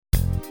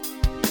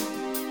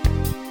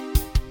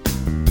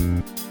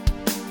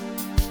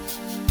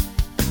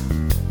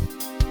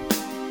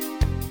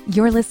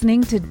You're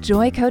listening to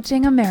Joy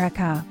Coaching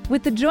America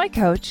with the Joy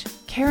Coach,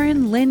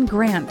 Karen Lynn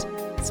Grant,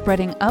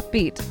 spreading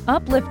upbeat,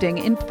 uplifting,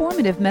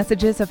 informative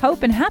messages of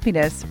hope and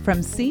happiness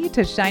from sea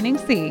to shining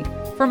sea,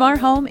 from our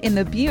home in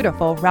the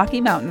beautiful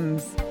Rocky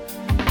Mountains.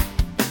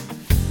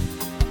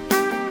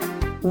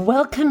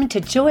 Welcome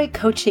to Joy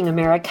Coaching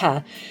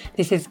America.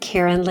 This is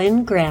Karen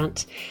Lynn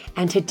Grant,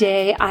 and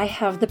today I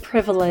have the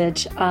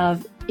privilege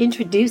of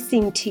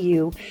introducing to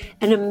you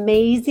an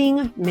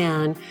amazing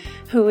man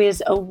who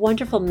is a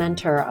wonderful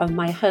mentor of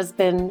my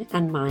husband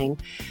and mine.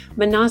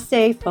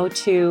 Manasseh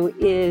Fotu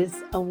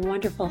is a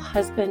wonderful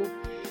husband.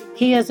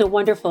 He is a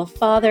wonderful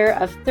father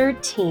of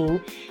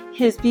 13.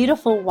 His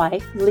beautiful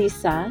wife,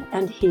 Lisa,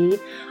 and he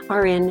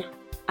are in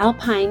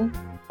Alpine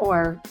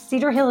or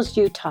Cedar Hills,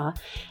 Utah.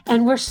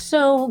 And we're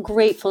so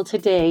grateful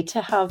today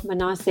to have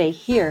Manasseh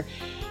here.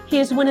 He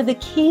is one of the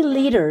key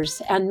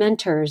leaders and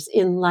mentors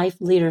in life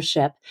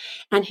leadership.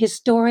 And his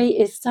story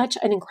is such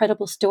an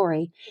incredible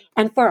story.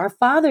 And for our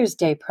Father's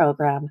Day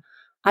program,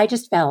 I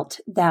just felt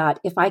that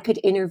if I could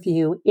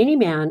interview any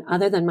man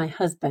other than my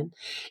husband,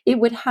 it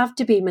would have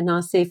to be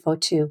Manasseh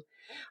Fotu.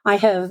 I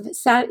have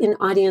sat in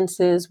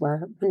audiences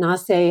where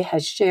Manasseh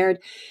has shared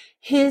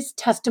his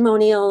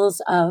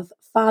testimonials of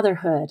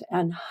fatherhood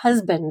and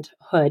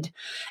husbandhood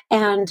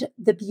and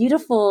the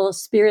beautiful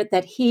spirit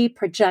that he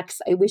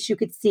projects. I wish you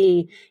could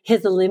see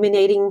his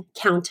illuminating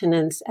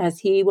countenance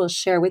as he will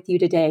share with you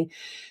today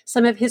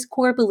some of his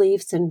core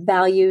beliefs and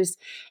values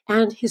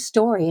and his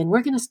story. And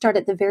we're going to start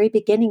at the very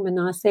beginning,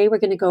 Manasseh. We're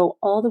going to go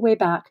all the way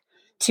back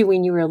to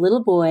when you were a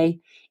little boy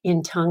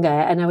in Tonga.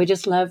 And I would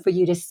just love for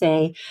you to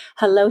say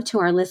hello to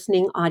our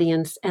listening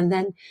audience. And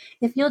then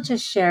if you'll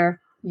just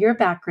share your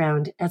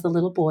background as a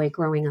little boy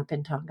growing up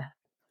in Tonga.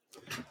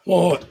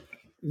 Well,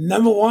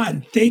 number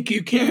one, thank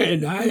you,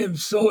 Karen. I am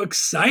so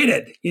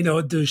excited,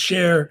 to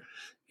share,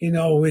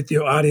 with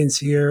your audience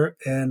here,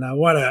 and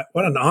what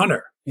an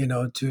honor,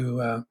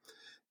 to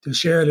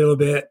share a little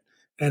bit.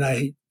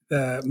 And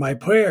my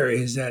prayer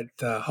is that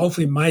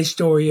hopefully my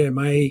story and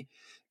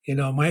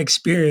my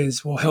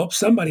experience will help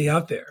somebody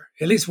out there,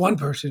 at least one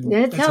person.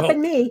 It's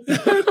helping me.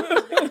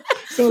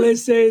 So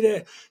let's say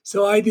that.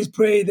 So I just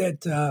pray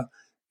that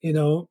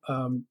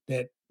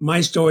that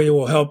my story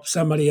will help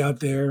somebody out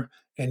there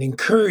and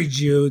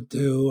encourage you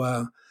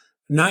to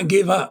not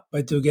give up,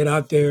 but to get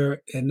out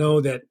there and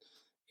know that,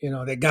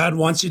 that God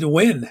wants you to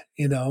win,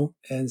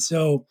 And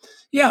so,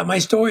 my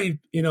story,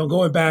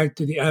 going back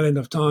to the island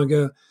of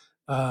Tonga,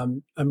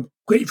 I'm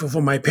grateful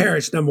for my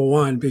parents, number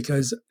one,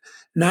 because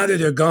now that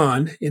they're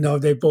gone,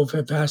 they both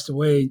have passed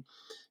away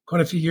quite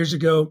a few years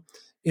ago.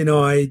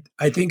 I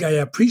think I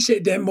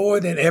appreciate them more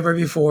than ever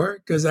before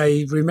because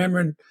I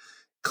remember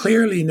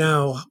clearly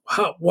now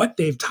what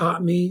they've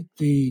taught me,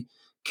 the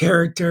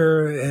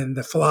character and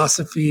the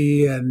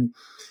philosophy and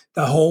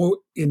the whole,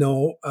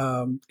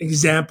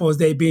 examples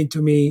they've been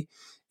to me,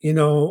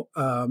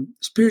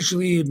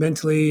 spiritually,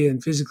 mentally,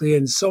 and physically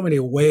in so many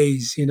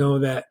ways,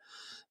 that,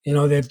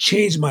 they've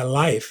changed my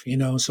life,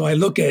 So I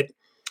look at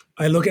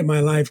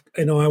my life,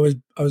 I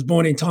was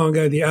born in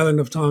Tonga, the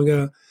island of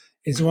Tonga.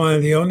 It's one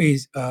of the only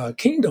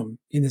kingdom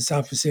in the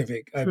South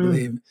Pacific, I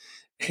believe.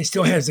 It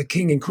still has a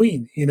king and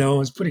queen,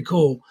 it's pretty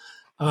cool.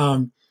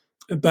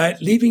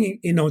 But leaving,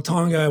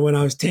 Tonga when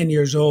I was 10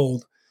 years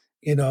old,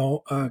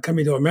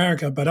 coming to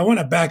America. But I want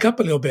to back up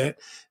a little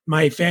bit.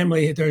 My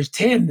family, there's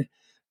 10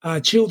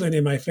 children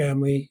in my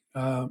family.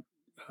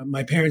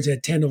 My parents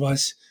had 10 of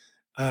us,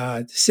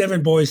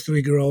 7 boys,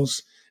 3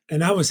 girls.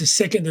 And I was the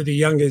second to the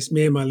youngest,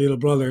 me and my little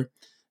brother.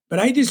 But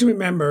I just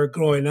remember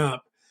growing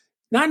up,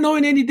 not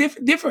knowing any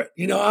different.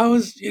 I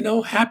was,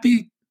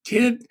 happy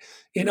kid,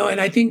 and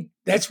I think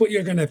that's what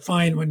you're going to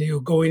find when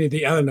you go into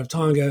the island of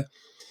Tonga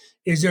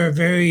is they're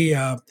very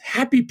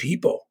happy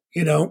people,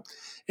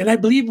 And I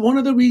believe one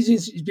of the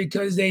reasons is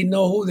because they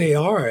know who they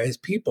are as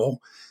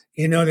people.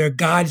 They're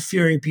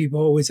God-fearing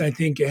people, which I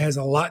think has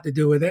a lot to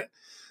do with it.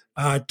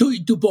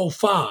 Tu'i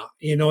Fa,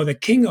 the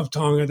king of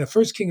Tonga, the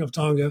first king of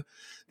Tonga,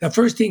 the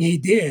first thing he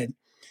did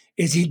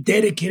is he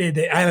dedicated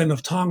the island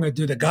of Tonga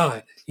to the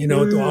God,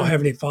 to our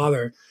Heavenly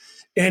Father.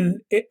 And,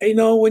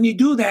 when you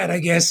do that,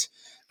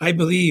 I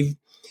believe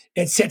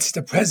it sets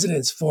the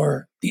precedence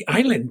for the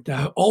island,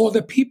 all of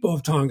the people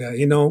of Tonga,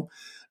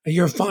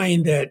 You'll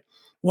find that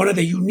one of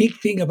the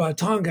unique thing about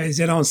Tonga is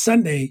that on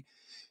Sunday,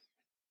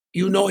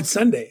 it's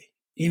Sunday.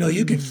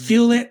 You can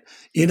feel it,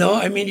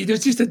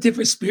 there's just a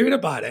different spirit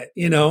about it,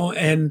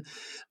 and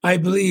I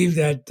believe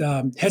that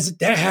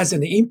that has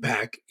an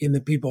impact in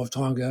the people of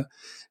Tonga.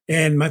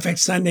 And in fact,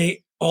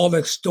 Sunday, all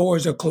the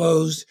stores are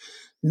closed.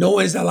 No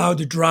one is allowed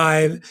to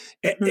drive.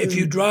 If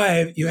you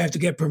drive, you have to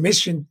get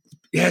permission.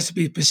 It has to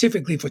be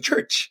specifically for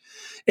church.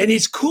 And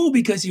it's cool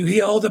because you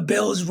hear all the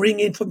bells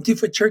ringing from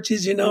different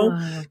churches,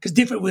 because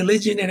different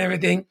religion and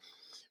everything.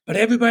 But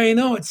everybody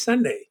knows it's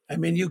Sunday.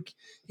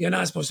 You're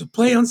not supposed to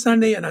play on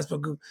Sunday. You're not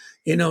supposed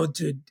to,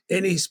 to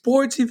any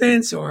sports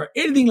events or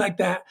anything like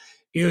that.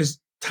 It was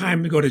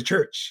time to go to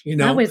church,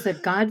 That was a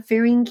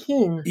God-fearing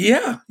king.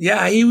 Yeah.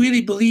 He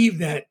really believed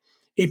that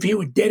if he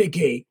would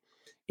dedicate,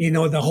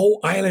 the whole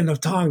island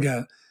of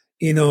Tonga,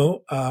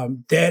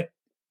 that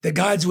the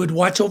gods would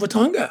watch over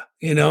Tonga,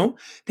 at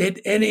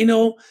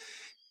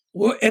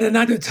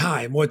another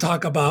time, we'll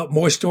talk about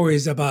more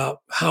stories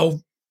about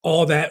how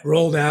all that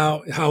rolled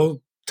out,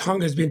 how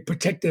Tonga's been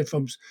protected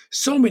from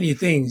so many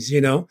things.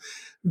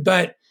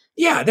 But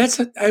yeah,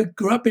 I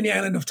grew up in the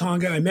island of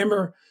Tonga. I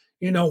remember,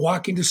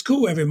 walking to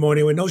school every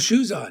morning with no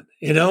shoes on.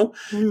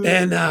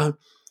 Mm.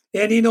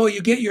 And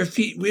you get your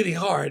feet really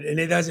hard and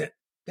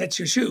that's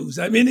your shoes.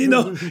 I mean,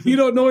 you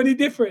don't know any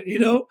different.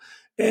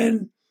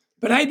 And,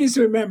 but I just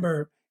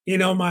remember,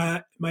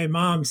 my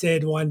mom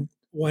said one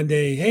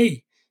day,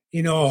 hey,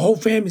 our whole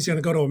family's going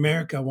to go to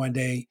America one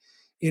day.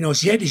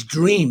 She had this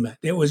dream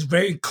that was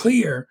very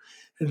clear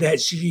that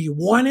she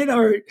wanted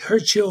her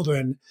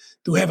children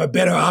to have a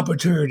better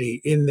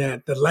opportunity in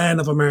the land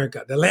of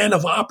America, the land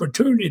of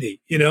opportunity.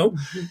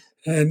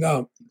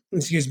 And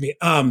excuse me.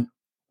 And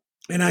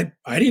I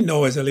didn't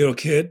know as a little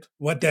kid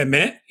what that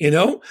meant.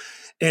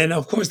 And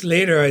of course,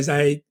 later as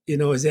as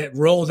that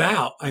rolled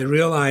out, I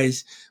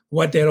realized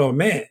what that all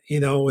meant.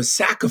 It was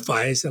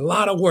sacrifice, a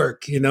lot of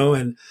work.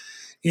 And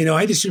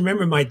I just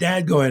remember my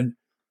dad going,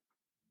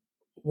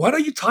 what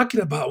are you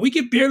talking about? We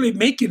could barely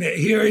making it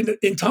here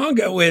in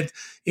Tonga with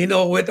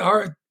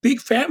our big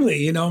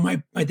family.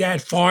 My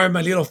dad farmed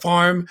a little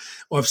farm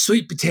of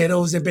sweet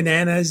potatoes and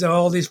bananas,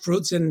 all these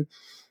fruits and,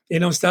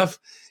 stuff.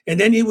 And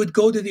then he would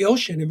go to the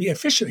ocean and be a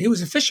fisherman. He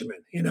was a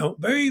fisherman,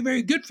 very,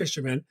 very good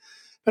fisherman.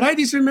 But I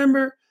just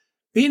remember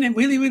being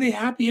really, really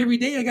happy every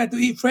day. I got to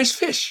eat fresh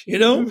fish.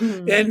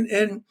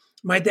 And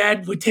my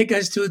dad would take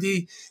us to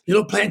the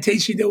little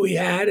plantation that we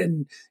had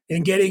and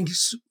getting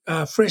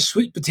fresh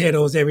sweet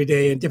potatoes every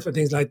day and different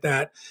things like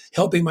that,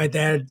 helping my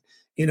dad,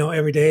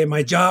 every day. And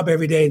my job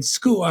every day in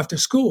school, after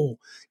school,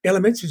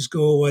 elementary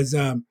school, was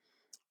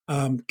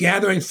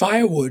gathering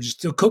firewoods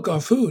to cook our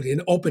food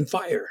in open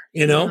fire.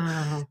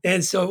 Wow.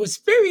 And so it was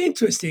very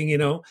interesting.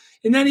 And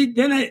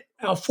then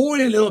I'll forward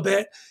it a little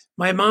bit.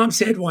 My mom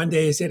said one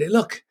day, said,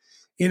 look,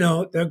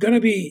 they're going to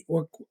be,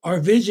 our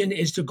vision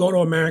is to go to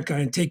America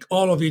and take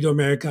all of you to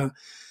America.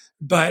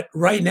 But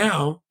right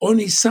now,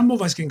 only some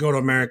of us can go to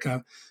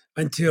America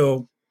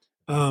until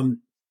our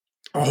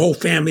whole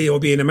family will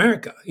be in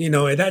America.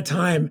 At that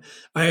time,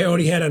 I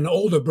already had an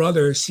older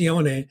brother,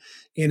 Sione,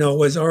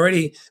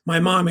 my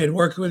mom had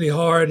worked really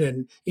hard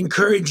and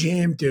encouraged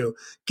him to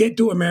get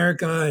to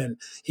America. And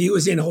he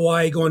was in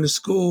Hawaii going to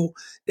school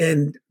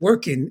and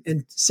working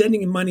and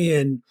sending money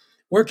and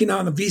working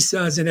on the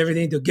visas and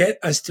everything to get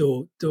us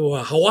to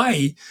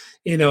Hawaii.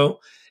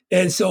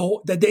 And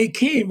so the day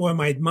came when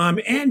my mom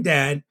and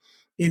dad,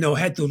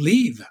 had to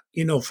leave,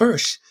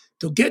 first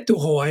to get to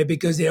Hawaii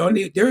because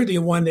they're the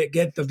one that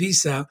get the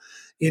visa,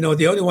 the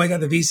only one got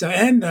the visa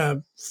and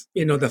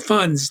the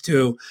funds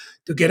to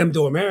get them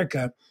to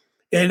America.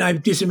 And I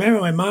just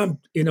remember my mom,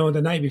 the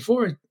night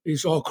before,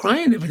 was all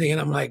crying and everything. And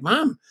I'm like,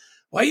 Mom,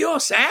 why are you all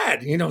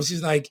sad?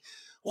 She's like,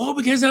 well,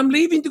 because I'm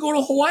leaving to go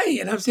to Hawaii.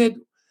 And I'm saying,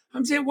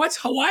 what's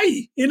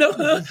Hawaii?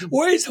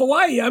 Where is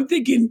Hawaii? I'm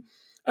thinking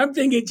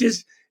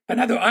just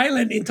another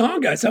island in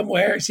Tonga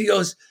somewhere. She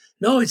goes,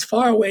 no, it's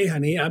far away,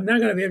 honey. I'm not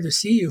going to be able to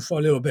see you for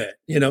a little bit,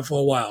 for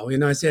a while.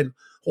 I said,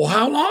 well,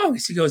 how long?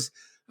 She goes,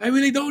 I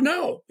really don't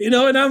know,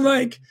 and I'm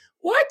like,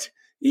 what?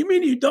 You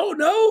mean you don't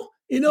know?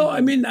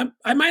 I mean,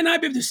 I might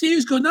not be able to see you.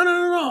 She goes,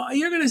 no.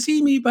 You're going to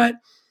see me, but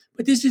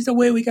this is the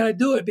way we got to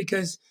do it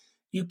because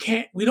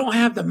we don't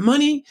have the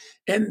money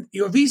and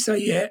your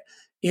visa yet,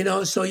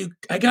 so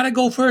I got to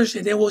go first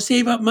and then we'll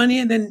save up money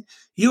and then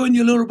you and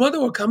your little brother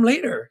will come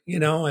later,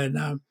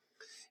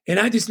 and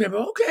I just remember,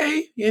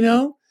 okay,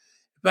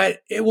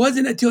 but it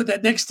wasn't until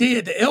that next day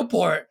at the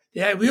airport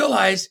that I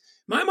realized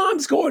my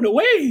mom's going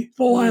away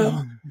for a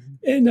while.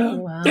 And,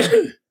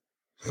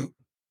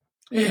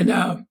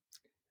 Wow.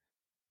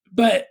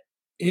 but,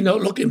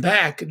 looking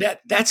back,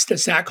 that's the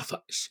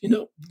sacrifice,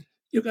 you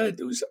got to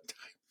do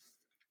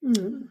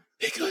sometimes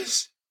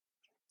because,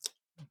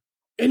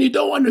 and you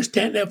don't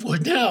understand that for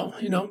now,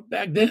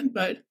 back then,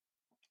 but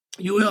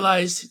you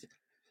realize,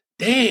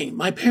 dang,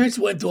 my parents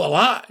went through a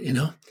lot,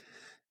 and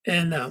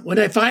when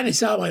I finally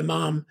saw my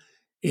mom,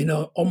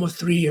 almost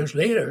 3 years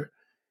later,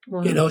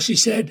 Wow. she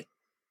said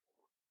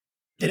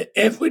that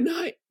every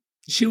night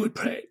she would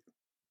pray.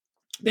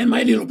 Then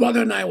my little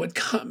brother and I would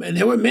come. And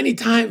there were many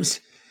times,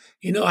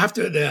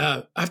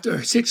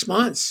 after 6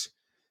 months,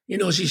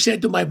 she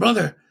said to my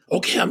brother,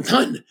 okay, I'm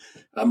done.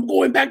 I'm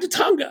going back to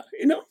Tonga,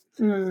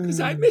 because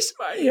I miss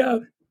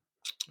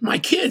my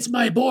kids,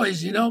 my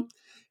boys, and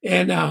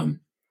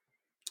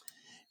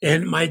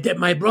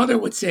my brother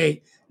would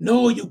say,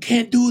 no, you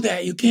can't do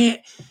that. You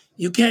can't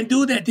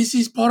do that. This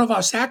is part of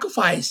our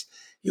sacrifice.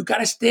 You got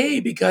to stay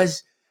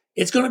because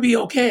it's going to be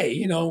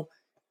okay. And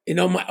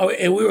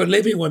we were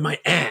living with my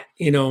aunt,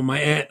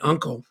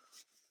 uncle,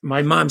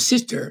 my mom's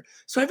sister.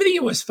 So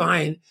everything was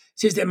fine.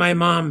 It's just that my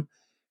mom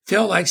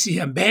felt like she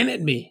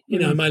abandoned me,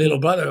 my little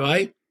brother,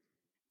 right?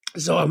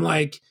 So I'm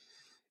like,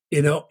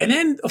 and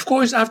then of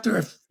course, after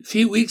a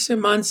few weeks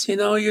and months,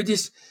 you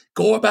just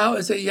go about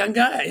as a young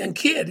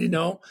kid,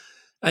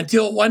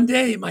 until one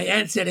day my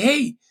aunt said,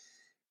 hey,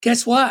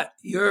 guess what?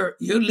 You're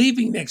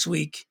leaving next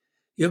week.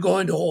 You're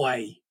going to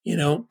Hawaii,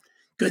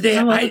 because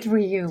How old were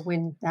you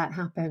when that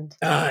happened?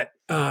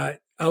 I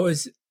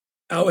was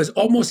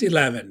almost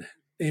 11,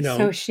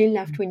 So she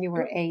left when you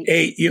were 8.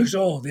 8 years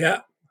old. Yeah.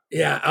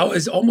 Yeah. I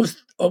was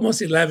almost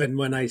 11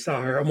 when I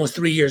saw her, almost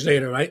 3 years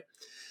later. Right.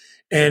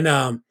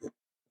 And,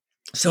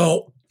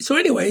 so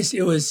anyways,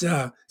 it was,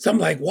 so I'm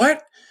like,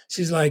 what?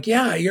 She's like,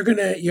 yeah, you're going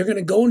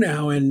to go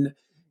now. And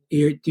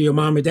to your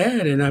mom and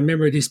dad. And I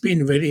remember just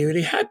being really,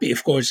 really happy,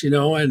 of course,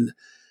 and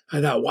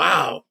I thought,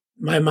 wow,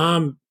 my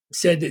mom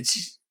said that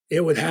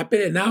it would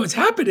happen and now it's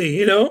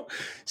happening.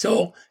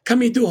 So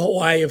coming to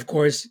Hawaii, of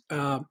course,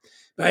 I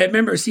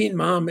remember seeing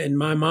mom, and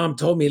my mom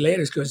told me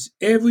later, because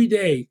every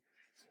day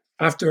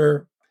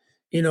after,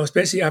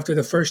 especially after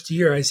the first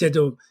year, I said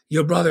to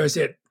your brother, I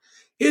said,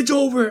 it's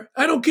over.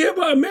 I don't care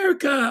about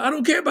America. I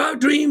don't care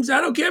about dreams. I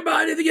don't care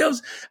about anything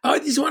else. I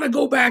just want to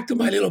go back to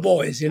my little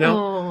boys.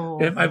 Oh,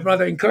 And my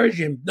brother encouraged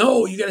him,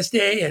 no, you got to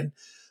stay. And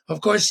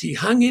of course, she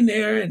hung in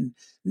there, and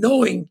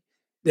knowing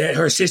that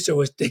her sister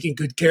was taking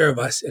good care of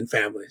us and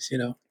families.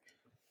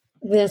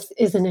 this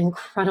is an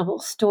incredible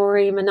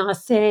story,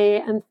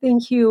 Manasseh. And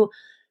thank you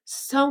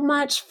so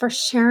much for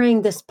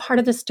sharing this part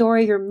of the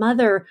story. Your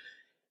mother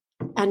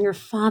and your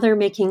father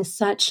making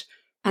such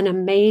an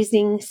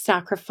amazing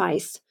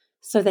sacrifice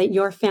so that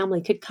your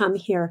family could come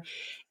here.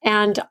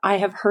 And I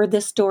have heard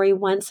this story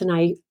once, and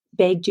I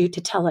begged you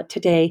to tell it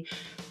today.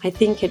 I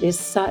think it is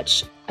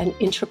such an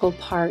integral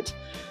part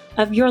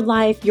of your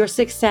life, your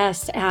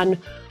success, and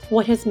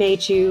what has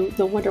made you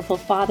the wonderful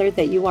father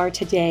that you are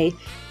today.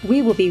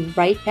 We will be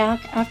right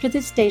back after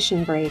this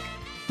station break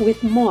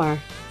with more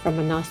from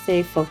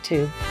Manasseh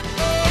Fotu.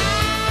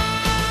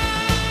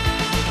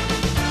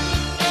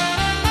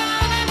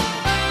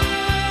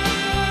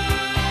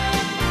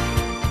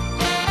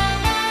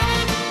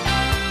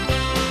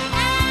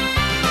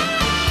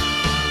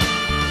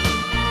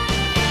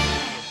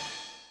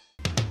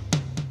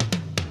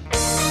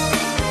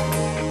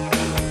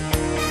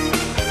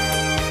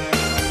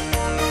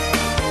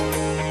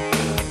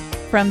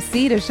 From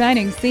sea to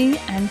shining sea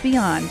and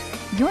beyond,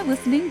 you're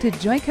listening to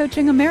Joy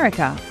Coaching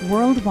America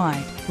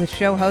Worldwide with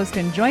show host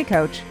and Joy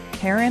Coach,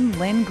 Karen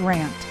Lynn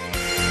Grant.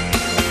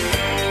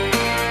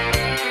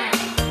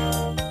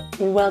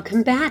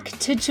 Welcome back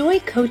to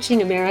Joy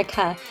Coaching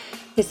America.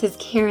 This is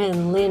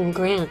Karen Lynn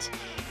Grant,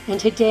 and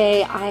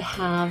today I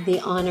have the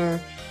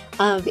honor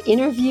of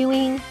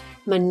interviewing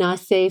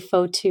Manasseh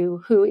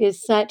Fotu, who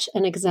is such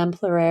an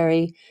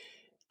exemplary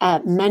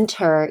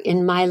mentor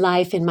in my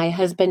life, in my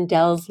husband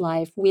Dell's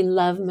life. We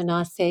love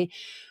Manasseh.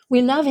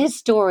 We love his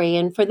story.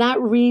 And for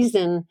that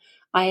reason,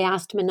 I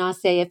asked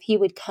Manasseh if he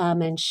would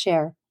come and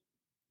share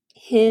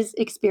his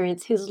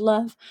experience, his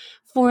love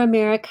for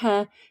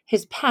America,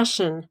 his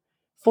passion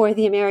for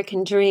the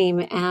American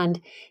dream, and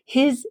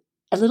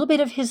a little bit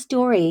of his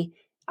story.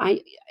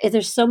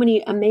 There's so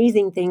many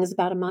amazing things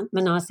about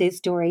Manasseh's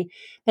story,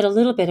 but a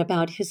little bit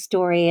about his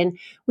story. And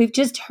we've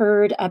just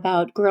heard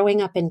about growing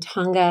up in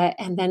Tonga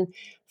and then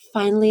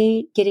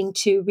finally getting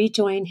to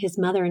rejoin his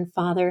mother and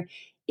father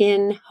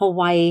in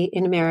Hawaii,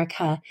 in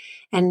America.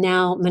 And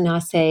now,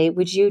 Manasseh,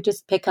 would you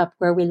just pick up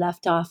where we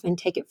left off and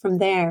take it from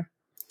there?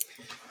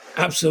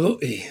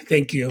 Absolutely.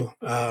 Thank you.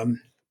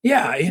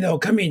 Yeah,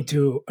 coming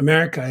to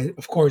America,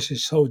 of course,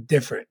 is so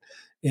different.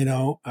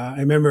 I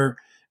remember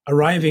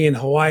arriving in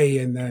Hawaii,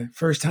 and the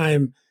first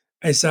time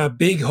I saw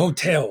big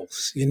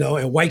hotels,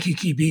 at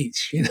Waikiki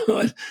Beach.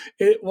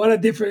 What a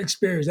different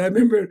experience. I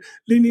remember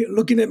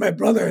looking at my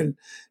brother,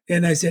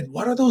 and I said,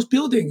 what are those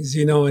buildings?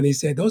 And he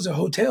said, those are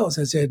hotels.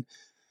 I said,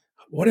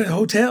 what are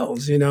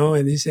hotels?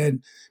 And he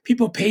said,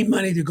 people pay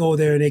money to go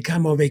there and they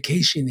come on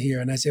vacation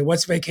here. And I said,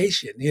 what's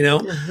vacation?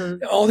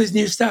 All this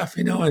new stuff,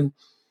 and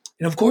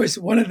of course,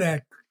 one of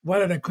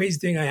the crazy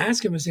thing I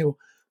asked him, I said, well,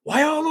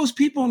 why are all those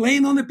people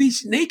laying on the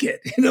beach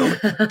naked?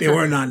 They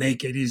were not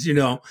naked,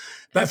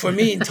 but for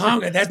me in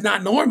Tonga, that's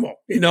not normal.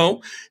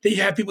 They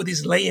have people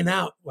just laying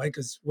out, like,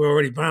 because we're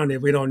already brown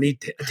and we don't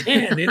need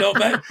tan,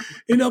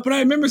 but I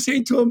remember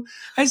saying to him,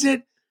 I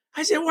said,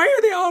 why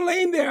are they all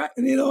laying there?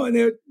 And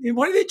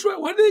what are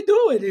they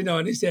doing?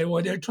 And he said,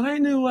 well, they're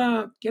trying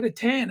to get a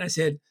tan. I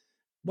said,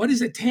 what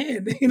is a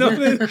tan?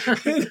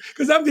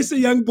 Because I'm just a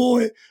young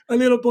boy, a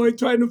little boy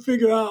trying to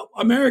figure out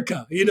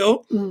America,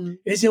 Mm.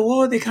 They said,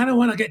 well, they kind of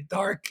want to get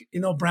dark,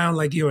 brown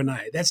like you and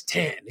I. That's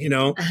tan,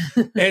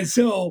 And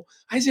so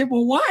I said,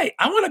 well, why?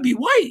 I want to be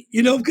white,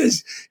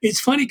 because it's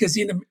funny because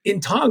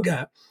in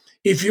Tonga,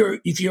 if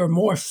you're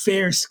more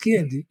fair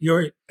skinned,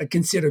 you're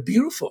considered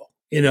beautiful.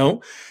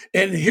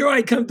 And here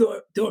I come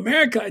to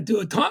America,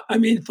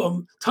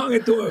 from Tonga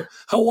to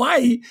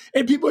Hawaii,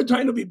 and people are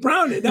trying to be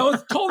brown, and I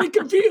was totally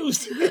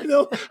confused. What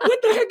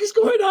the heck is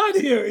going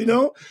on here?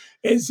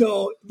 And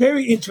so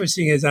very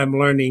interesting as I'm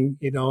learning.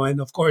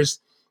 And of course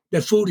the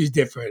food is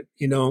different.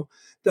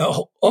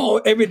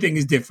 Everything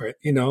is different.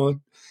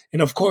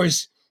 And of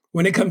course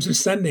when it comes to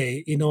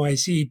Sunday, I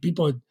see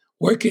people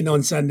working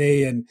on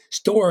Sunday and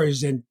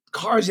stores and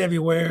cars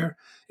everywhere,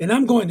 and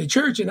I'm going to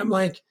church, and I'm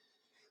like,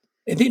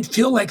 it didn't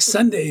feel like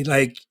Sunday,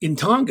 like in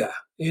Tonga,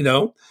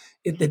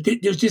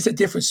 there's just a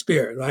different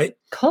spirit, right?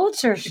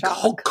 Culture The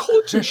whole shock.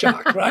 culture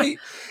shock, right?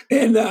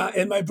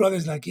 And my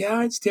brother's like,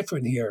 yeah, it's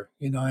different here.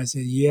 I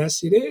said,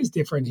 yes, it is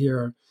different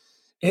here.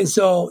 And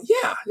so,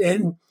 yeah,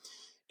 and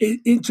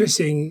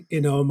interesting,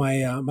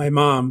 my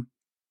mom,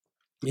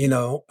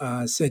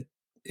 said,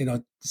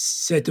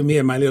 said to me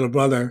and my little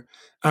brother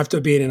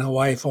after being in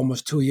Hawaii for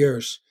almost 2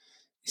 years,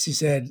 she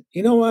said,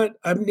 you know what?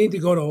 I need to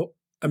go to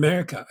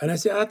America. And I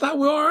said, I thought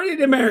we were already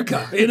in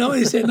America.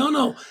 He said,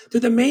 no, to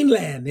the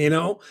mainland,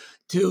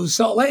 to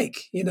Salt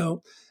Lake,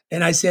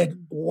 And I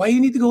said, why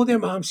you need to go there,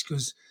 Mom? She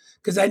goes,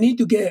 because I need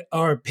to get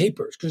our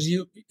papers. Because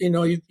you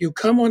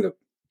come on a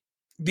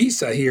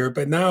visa here,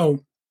 but now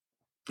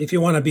if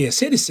you want to be a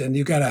citizen,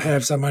 you got to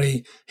have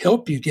somebody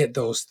help you get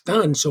those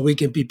done so we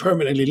can be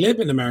permanently live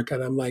in America.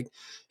 And I'm like,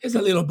 as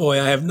a little boy,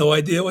 I have no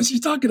idea what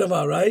she's talking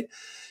about, right?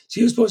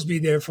 She was supposed to be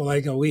there for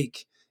like a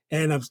week,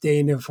 and I'm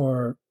staying there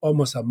for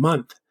almost a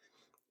month.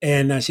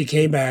 And she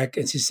came back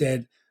and she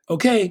said,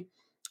 okay,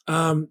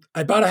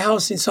 I bought a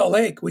house in Salt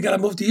Lake. We got to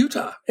move to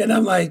Utah. And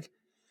I'm like,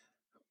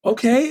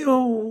 okay,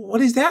 well,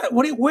 what is that?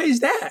 Where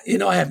is that?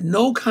 I have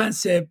no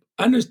concept,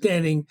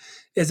 understanding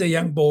as a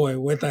young boy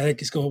what the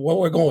heck is going, where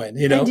we're going,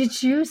 And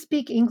did you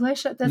speak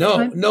English at this No,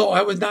 time? no,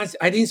 I was not.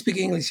 I didn't speak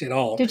English at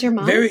all. Did your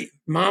mom?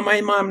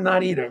 My mom,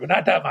 not either, but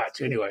not that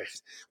much.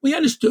 Anyways, we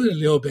understood a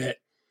little bit.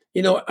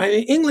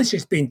 English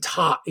is being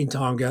taught in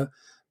Tonga,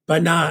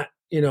 but not,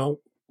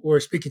 we're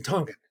speaking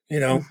Tongan,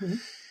 Mhm.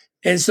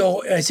 And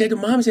so I said to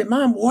Mom,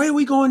 Mom, why are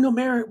we going to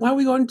America? Why are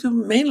we going to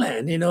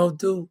mainland,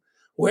 to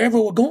wherever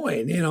we're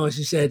going?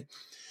 She said,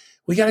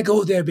 we got to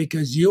go there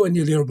because you and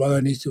your little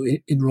brother need to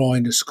enroll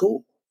into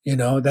school.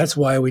 That's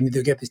why we need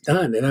to get this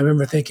done. And I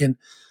remember thinking,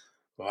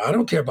 well, I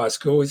don't care about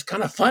school. It's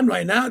kind of fun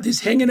right now,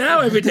 just hanging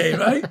out every day,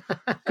 right?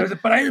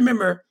 But I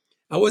remember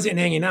I wasn't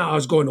hanging out. I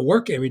was going to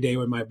work every day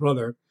with my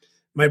brother.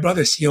 My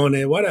brother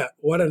Sione,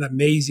 what an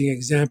amazing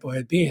example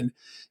had been.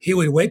 He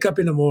would wake up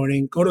in the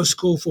morning, go to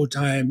school full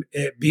time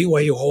at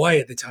BYU Hawaii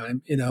at the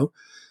time,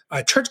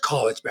 church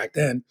college back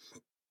then,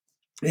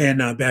 and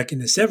back in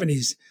the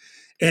 70s.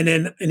 And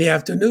then in the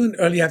afternoon,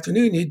 early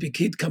afternoon,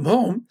 he'd come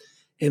home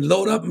and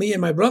load up me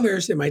and my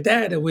brothers and my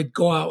dad, and we'd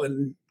go out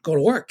and go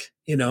to work,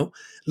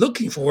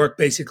 looking for work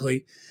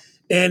basically.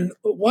 And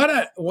what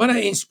an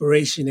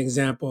inspiration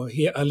example,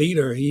 a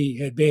leader he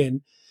had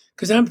been.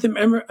 Because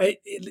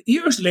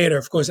years later,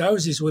 of course, I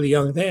was just really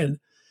young then,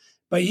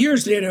 but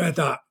years later I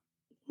thought,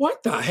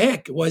 what the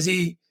heck was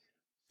he?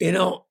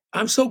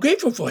 I'm so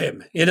grateful for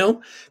him,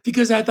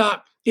 because I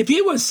thought if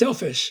he was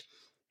selfish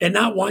and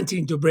not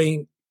wanting to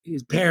bring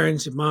his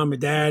parents, his mom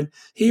and dad,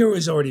 he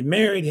was already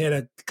married, he had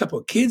a couple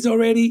of kids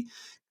already,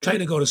 trying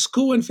to go to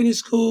school and finish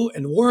school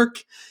and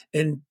work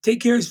and take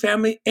care of his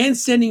family and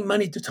sending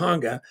money to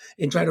Tonga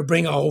and try to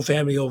bring our whole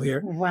family over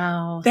here.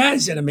 Wow. That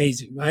is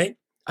amazing, right?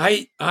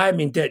 I'm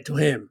in debt to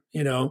him,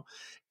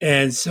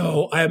 And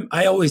so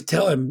I always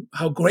tell him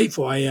how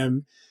grateful I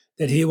am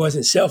that he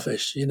wasn't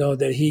selfish,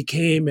 that he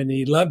came and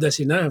he loved us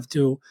enough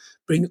to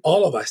bring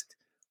all of us,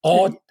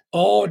 all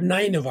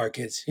 9 of our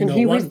kids. And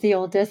he was the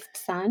oldest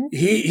son?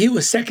 He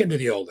was second to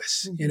the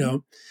oldest,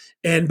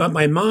 But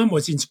my mom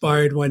was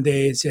inspired one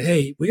day and said,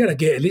 hey, we got to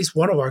get at least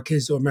one of our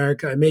kids to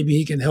America, and maybe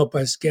he can help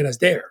us get us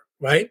there,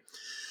 right?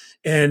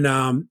 And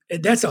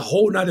that's a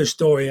whole nother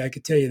story. I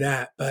could tell you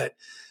that. But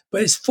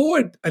it's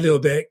forward a little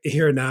bit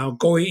here now,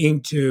 coming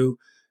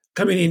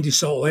into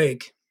Salt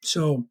Lake.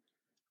 So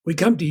we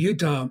come to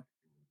Utah,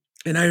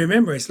 and I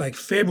remember it's like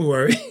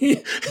February.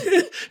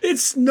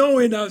 It's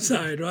snowing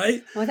outside,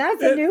 right? Well,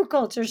 that's a new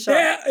culture shock.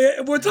 Yeah,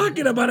 we're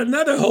talking about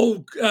another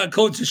whole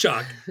culture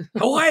shock.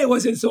 Hawaii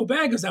wasn't so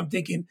bad because I'm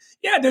thinking,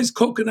 yeah, there's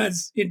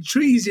coconuts in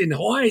trees in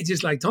Hawaii,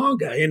 just like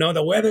Tonga.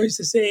 The weather is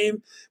the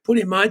same,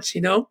 pretty much,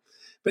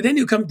 But then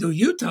you come to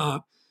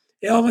Utah,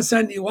 and all of a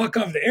sudden you walk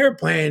off the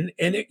airplane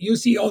and you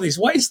see all this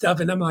white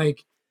stuff, and I'm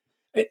like,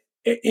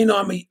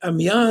 I'm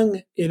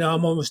young,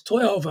 I'm almost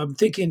 12. I'm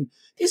thinking,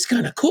 this is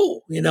kind of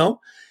cool,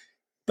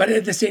 But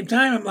at the same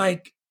time, I'm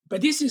like, but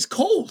this is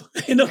cold,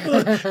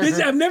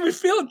 I've never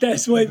felt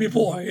this way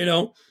before,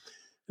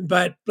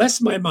 But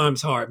bless my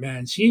mom's heart,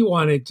 man. She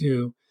wanted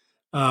to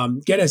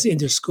get us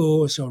into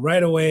school. So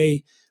right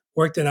away,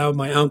 worked it out with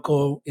my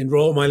uncle,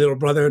 enrolled my little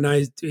brother and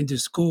I into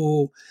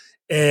school.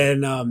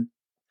 And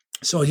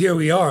so here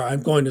we are.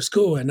 I'm going to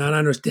school and not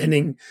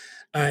understanding.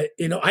 At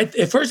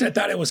first I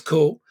thought it was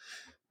cool.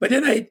 But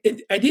then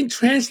I didn't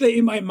translate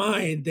in my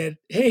mind that,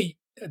 hey,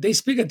 they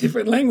speak a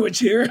different language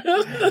here.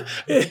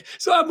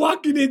 So I'm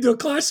walking into a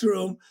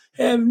classroom,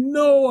 have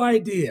no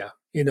idea,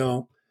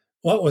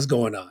 what was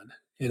going on,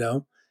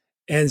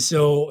 And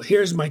so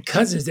here's my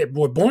cousins that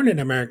were born in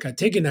America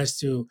taking us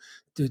to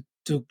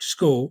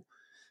school,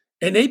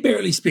 and they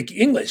barely speak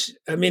English.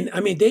 I mean,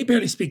 they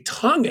barely speak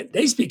Tongan.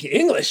 They speak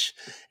English,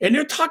 and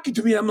they're talking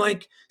to me. I'm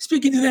like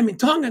speaking to them in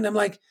Tongan. I'm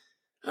like,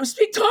 I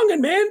speak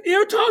Tongan, man.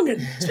 You're Tongan.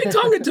 Speak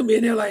Tongan to me.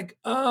 And they're like,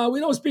 we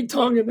don't speak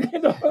Tongan,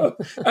 man.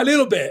 A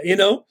little bit,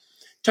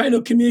 trying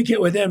to communicate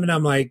with them. And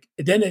I'm like,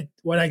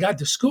 when I got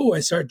to school,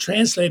 I started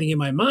translating in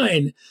my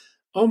mind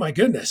oh my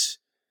goodness,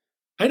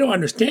 I don't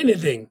understand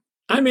anything.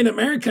 I'm in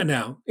America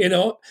now,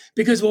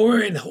 because when we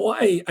were in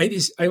Hawaii,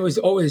 I was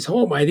always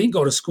home. I didn't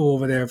go to school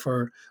over there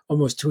for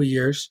almost 2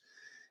 years.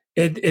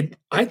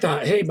 I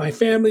thought, hey, my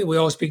family, we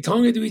all speak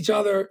Tongan to each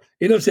other.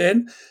 You know what I'm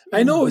saying?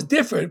 I know it's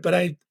different,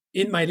 but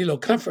in my little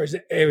comfort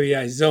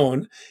area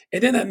zone.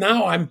 And then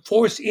now I'm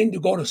forced in to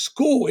go to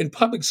school, in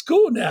public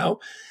school now,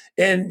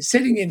 and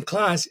sitting in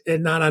class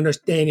and not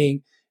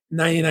understanding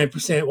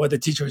 99% what the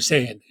teacher is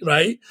saying,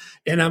 right?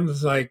 And I'm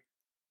just like,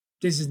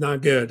 this is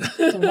not good.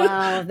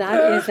 Wow,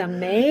 that is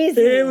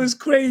amazing. It was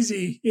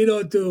crazy,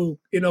 to,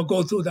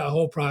 go through that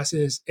whole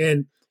process.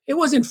 And it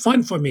wasn't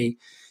fun for me,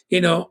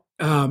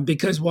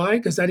 because why?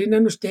 Because I didn't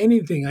understand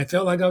anything. I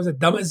felt like I was the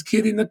dumbest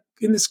kid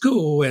in the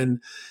school, and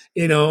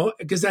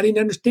because I didn't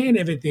understand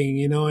everything,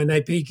 and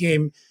I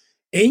became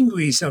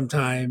angry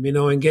sometime,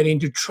 and get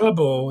into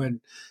trouble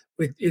and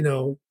with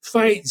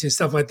fights and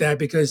stuff like that,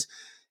 because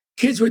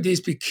kids would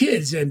just be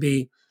kids and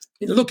be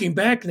looking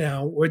back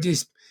now, were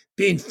just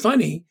being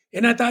funny,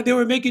 and I thought they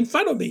were making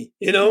fun of me,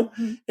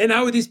 and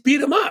I would just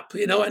beat them up,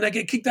 and I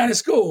get kicked out of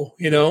school,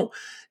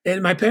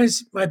 and my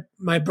parents,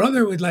 my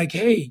brother would like,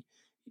 hey,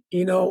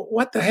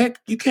 what the heck?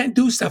 You can't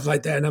do stuff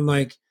like that. And I'm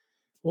like,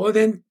 well,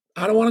 then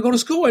I don't want to go to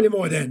school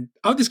anymore. Then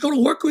I'll just go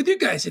to work with you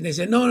guys. And they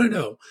said,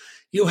 no.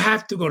 You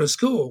have to go to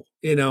school,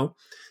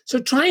 So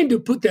trying to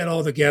put that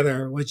all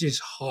together was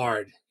just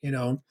hard,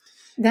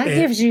 That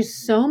gives you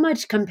so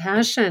much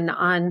compassion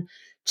on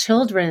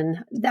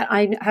children. That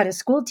I had a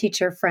school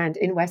teacher friend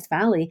in West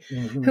Valley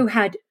who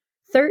had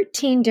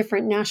 13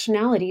 different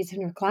nationalities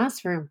in her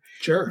classroom.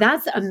 Sure.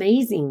 That's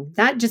amazing.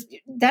 That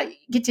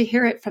get to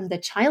hear it from the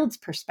child's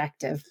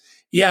perspective.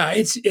 Yeah,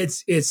 it's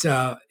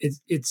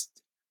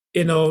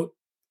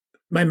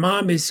my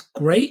mom is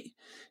great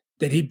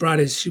that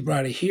she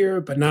brought it here,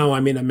 but now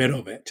I'm in the middle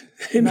of it.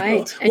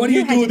 Right. What do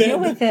you do then? Deal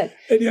with it.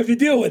 And you have to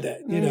deal with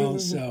it,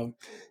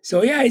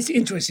 So yeah, it's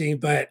interesting,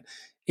 but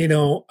you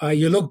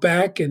look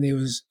back and it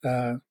was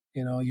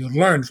you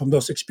learn from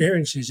those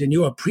experiences and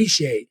you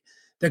appreciate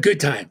the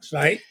good times,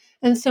 right?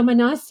 And so,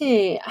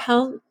 Manasseh,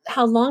 how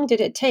long did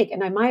it take?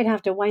 And I might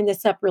have to wind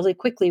this up really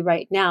quickly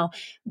right now.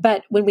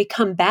 But when we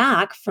come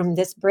back from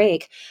this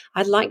break,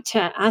 I'd like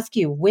to ask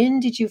you, when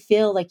did you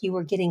feel like you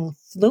were getting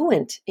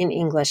fluent in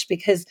English?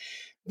 Because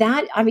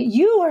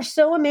you are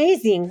so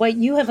amazing what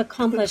you have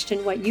accomplished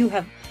and what you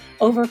have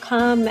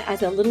overcome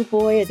as a little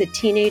boy, as a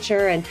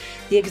teenager, and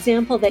the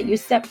example that you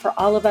set for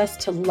all of us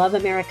to love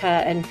America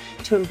and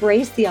to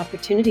embrace the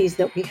opportunities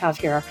that we have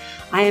here.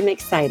 I am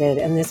excited,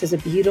 and this is a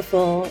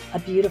beautiful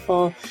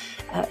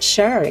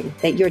sharing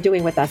that you're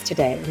doing with us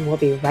today. And we'll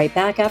be right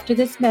back after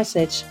this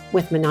message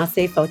with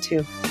Manasseh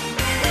Fotu.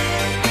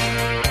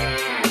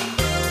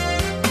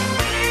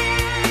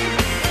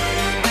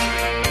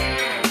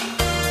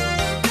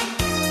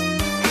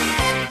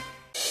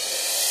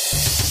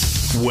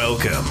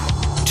 Welcome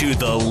to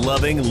the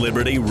Loving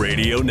Liberty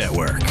Radio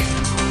Network.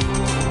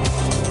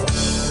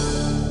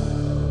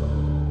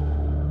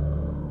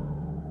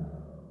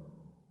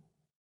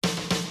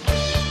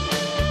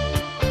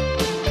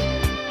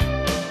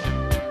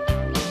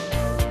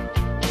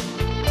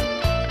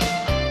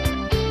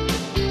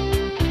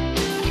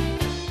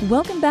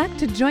 Welcome back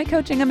to Joy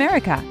Coaching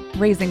America,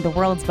 raising the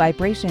world's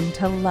vibration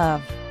to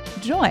love,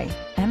 joy,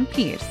 and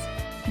peace,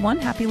 one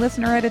happy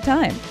listener at a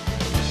time.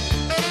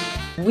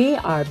 We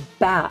are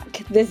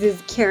back. This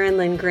is Karen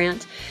Lynn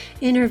Grant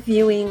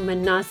interviewing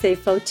Manasseh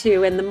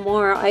Fotu. And the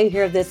more I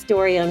hear this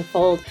story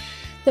unfold,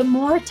 the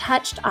more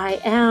touched I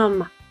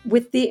am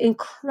with the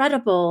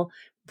incredible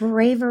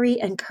bravery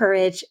and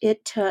courage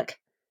it took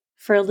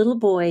for a little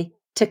boy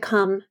to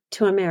come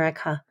to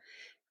America,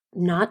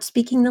 not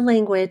speaking the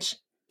language,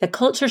 the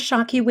culture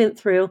shock he went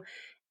through.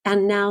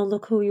 And now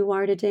look who you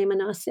are today,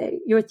 Manasseh.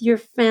 You're with your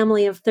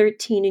family of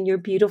 13 and your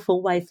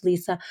beautiful wife,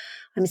 Lisa.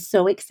 I'm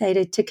so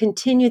excited to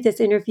continue this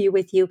interview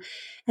with you.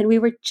 And we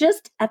were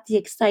just at the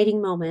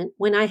exciting moment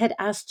when I had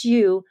asked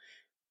you,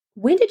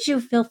 when did you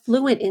feel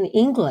fluent in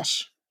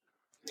English?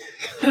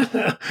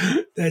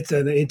 That's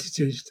an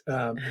interesting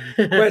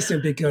question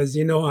because,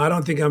 I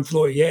don't think I'm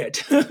fluent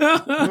yet.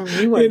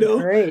 You are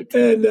great.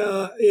 And,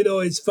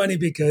 it's funny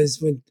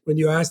because when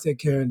you asked that,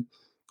 Karen,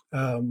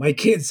 my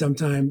kids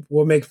sometimes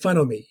will make fun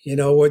of me,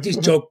 or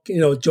just joke,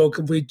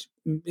 we,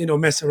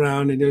 mess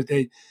around and they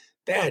say,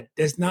 Dad,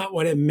 that's not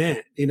what it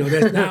meant.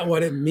 That's not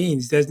what it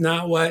means. That's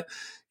not what,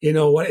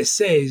 what it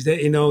says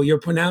that, you're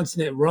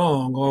pronouncing it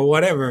wrong or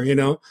whatever,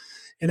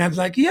 and I'm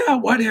like, yeah,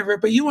 whatever,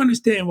 but you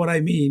understand what I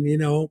mean,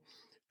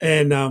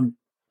 and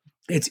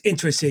it's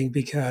interesting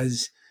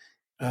because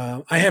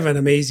I have an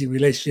amazing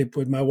relationship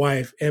with my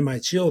wife and my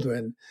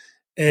children.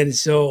 And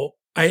so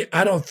I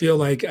don't feel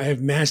like I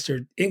have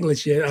mastered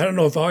English yet. I don't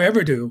know if I'll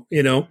ever do,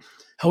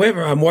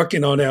 However, I'm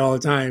working on that all the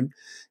time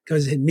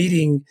because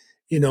meeting,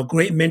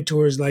 great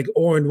mentors like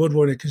Orrin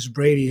Woodward and Chris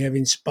Brady have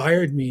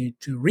inspired me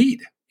to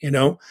read,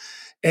 and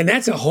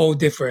that's a whole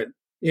different,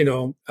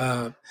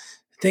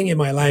 thing in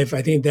my life.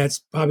 I think that's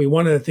probably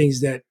one of the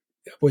things that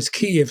was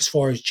key as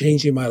far as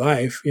changing my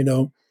life,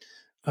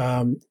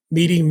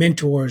 meeting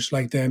mentors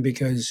like them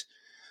because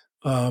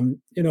But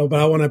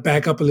I want to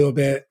back up a little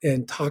bit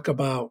and talk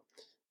about,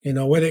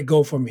 where they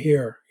go from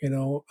here.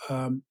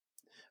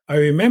 I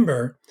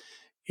remember,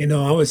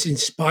 I was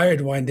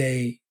inspired one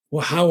day.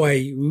 Well, how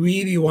I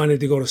really wanted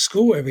to go to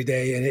school every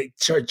day, and it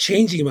started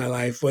changing my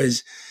life.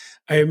 Was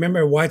I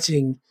remember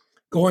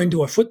going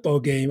to a football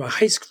game, a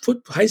high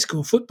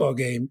school football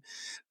game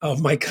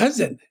of my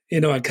cousin.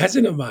 A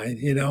cousin of mine.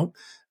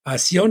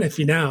 Sione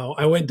Finau.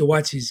 I went to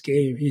watch his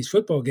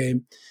football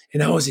game,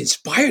 and I was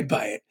inspired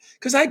by it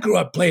because I grew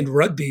up playing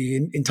rugby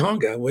in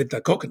Tonga with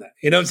the coconut.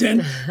 You know what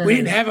I'm saying? We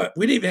didn't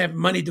even have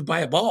money to buy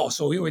a ball,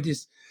 so we would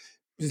just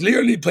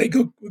literally play,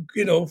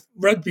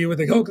 rugby with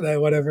a coconut,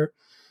 or whatever,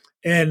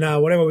 and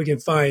whatever we can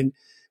find.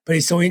 But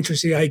he's so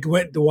interesting. I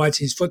went to watch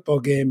his football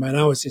game, and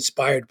I was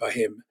inspired by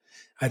him.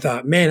 I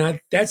thought, man,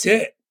 that's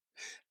it.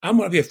 I'm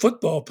going to be a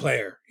football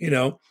player,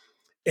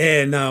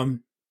 and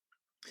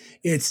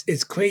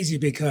it's crazy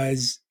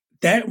because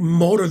that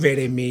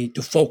motivated me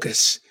to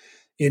focus,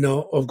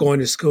 of going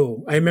to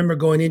school. I remember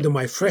going into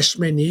my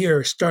freshman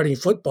year, starting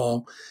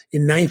football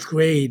in ninth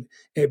grade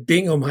at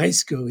Bingham High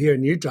School here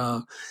in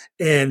Utah,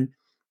 and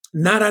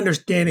not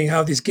understanding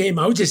how this game,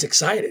 I was just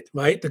excited,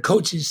 right? The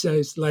coach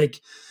says, like,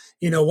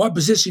 what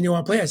position you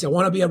want to play? I said, I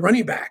want to be a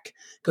running back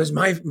because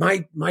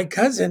my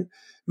cousin,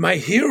 my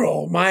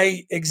hero,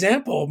 my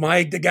example,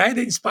 the guy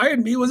that inspired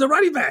me was a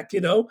running back,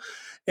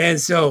 And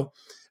so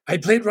I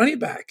played running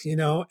back,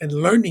 and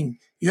learning.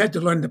 You had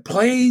to learn the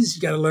plays.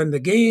 You got to learn the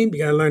game.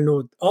 You got to learn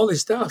all this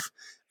stuff.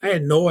 I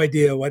had no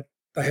idea what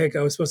the heck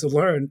I was supposed to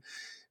learn.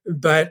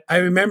 But I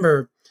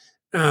remember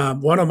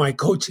one of my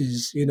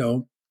coaches,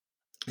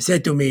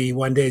 said to me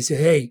one day, said,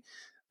 "Hey,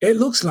 it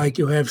looks like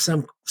you have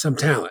some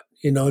talent,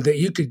 that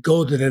you could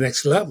go to the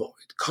next level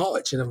at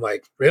college." And I'm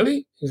like,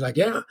 "Really?" He's like,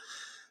 "Yeah.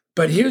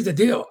 But here's the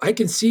deal. I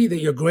can see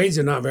that your grades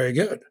are not very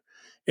good."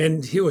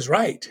 And he was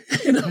right.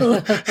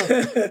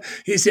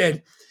 He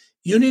said,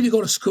 "You need to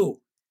go to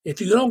school. If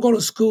you don't go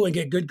to school and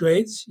get good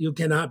grades, you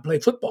cannot play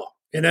football."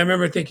 And I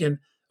remember thinking,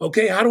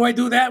 okay, how do I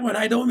do that when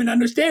I don't even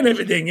understand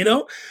everything,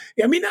 I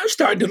mean, I'm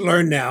starting to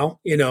learn now,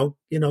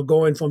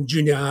 going from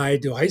junior high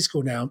to high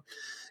school now,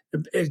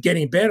 it's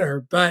getting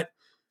better, but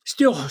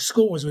still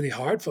school was really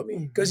hard for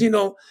me because,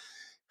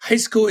 high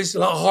school is a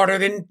lot harder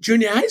than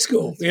junior high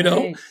school,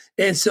 Right.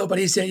 And so, but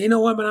he said, "You know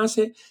what,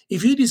 Manasseh,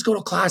 if you just go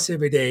to class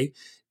every day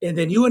and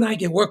then you and I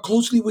can work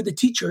closely with the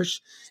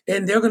teachers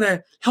and they're going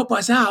to help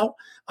us out,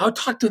 I'll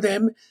talk to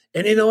them."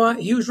 And you know what?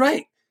 He was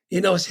right.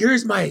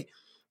 Here's my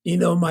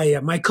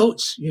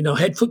coach,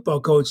 head football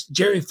coach,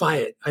 Jerry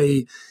Fyatt.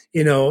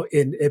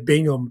 At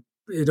Bingham,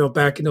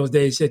 back in those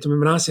days, said to me,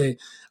 "Manasseh,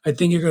 I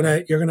think you're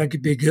gonna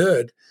be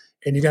good,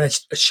 and you got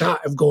a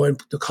shot of going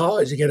to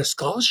college to get a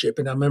scholarship."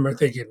 And I remember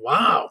thinking,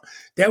 "Wow,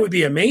 that would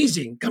be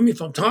amazing, coming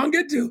from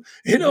Tonga to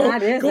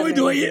That is going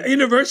to amazing. a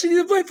university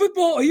to play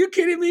football. Are you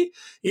kidding me?"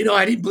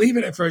 I didn't believe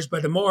it at first,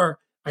 but the more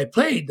I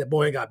played, the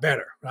more I got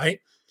better, right?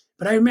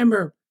 But I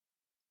remember,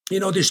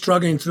 just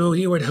struggling through.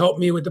 He would help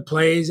me with the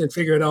plays and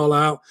figure it all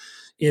out,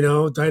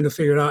 trying to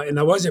figure it out. And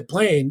I wasn't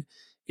playing,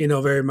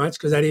 very much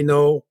because I didn't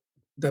know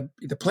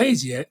the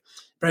plays yet.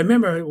 But I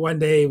remember one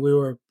day we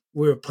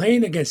were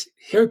playing against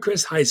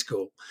Hillcrest High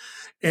School,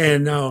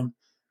 and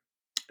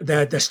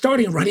the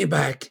starting running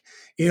back,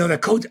 the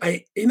coach,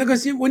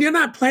 because when you're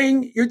not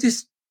playing, you're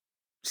just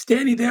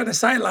standing there on the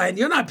sideline,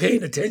 you're not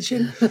paying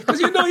attention because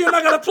you're not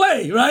going to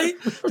play, right?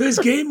 There's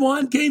game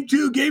 1, game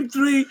 2, game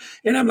 3.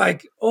 And I'm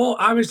like, oh,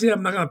 obviously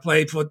I'm not going to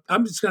play.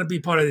 I'm just going to be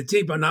part of the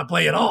team, but not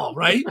play at all,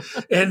 right?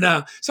 And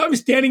so I'm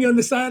standing on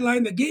the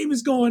sideline. The game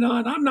is going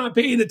on. I'm not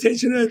paying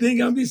attention to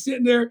anything. I'm just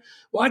sitting there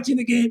watching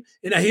the game.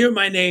 And I hear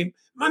my name,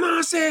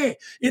 Manasseh.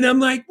 And I'm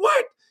like,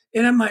 what?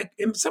 And I'm like,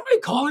 is somebody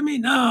calling me?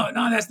 No,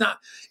 that's not.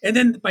 And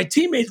then my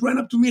teammates run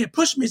up to me and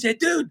push me and say,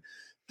 "Dude,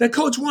 the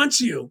coach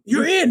wants you.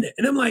 You're in."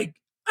 And I'm like,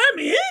 "I'm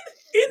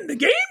in the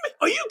game?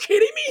 Are you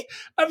kidding me?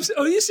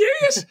 Are you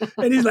serious?"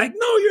 And he's like,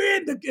 "No, you're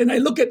in." And I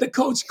look at the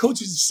coach.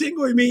 Coach is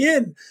singling me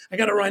in. I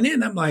got to run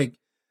in. I'm like,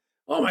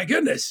 oh my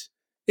goodness.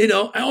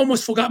 I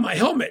almost forgot my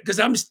helmet because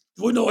I'm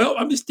with no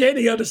helmet. I'm just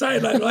standing on the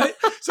sideline, right?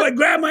 So I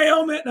grab my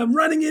helmet and I'm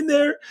running in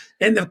there.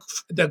 And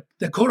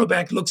the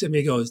quarterback looks at me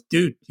and goes,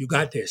 "Dude, you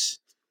got this.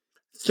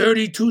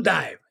 32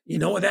 dive. You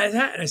know what that is?"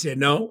 And I said,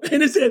 "No."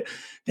 And I said,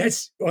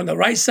 "That's on the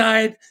right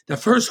side, the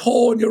first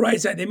hole on your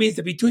right side. That means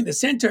that between the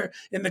center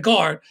and the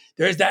guard,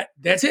 there's that.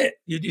 That's it.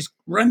 You just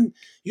run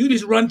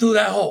through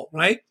that hole,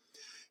 right?"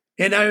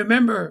 And I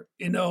remember,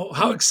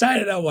 how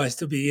excited I was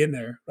to be in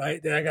there,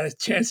 right? That I got a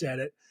chance at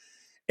it.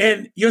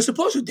 And you're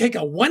supposed to take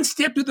a one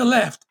step to the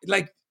left,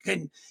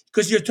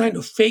 because you're trying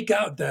to fake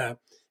out the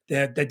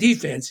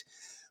defense.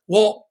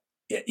 Well,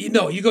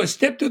 you go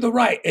step to the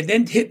right and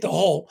then hit the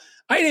hole.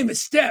 I didn't even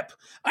step.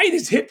 I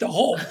just hit the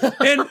hole.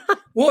 And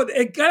well,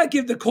 it got to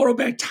give the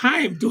quarterback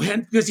time to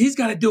hand, because he's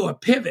got to do a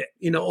pivot,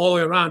 all the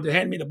way around to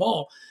hand me the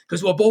ball,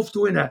 because we're both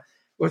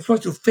we're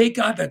supposed to fake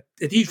out the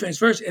defense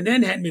first and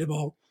then hand me the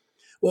ball.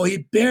 Well, he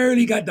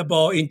barely got the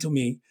ball into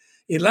me.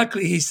 And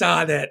luckily, he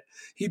saw that.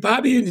 He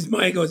probably in his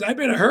mind goes, "I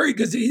better hurry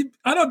because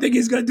I don't think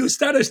he's going to do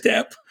stutter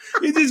step.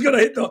 He's just going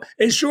to hit the."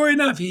 And sure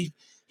enough, he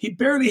he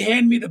barely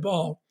handed me the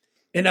ball.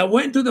 And I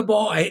went to the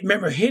ball. I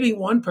remember hitting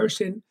one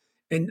person,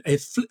 and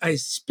I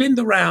spinned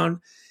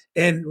around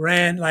and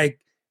ran like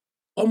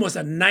almost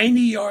a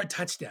 90-yard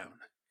touchdown.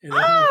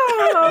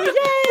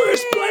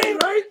 First play,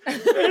 right?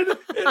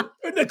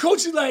 And the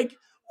coach is like,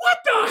 what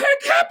the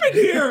heck happened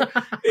here?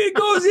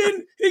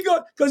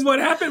 Because what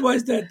happened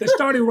was that the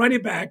starting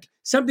running back,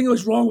 something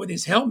was wrong with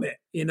his helmet,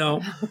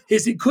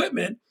 his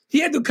equipment. He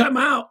had to come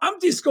out.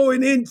 I'm just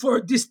going in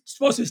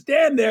supposed to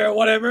stand there or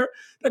whatever.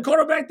 The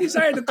quarterback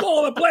decided to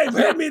call a play,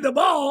 hand me the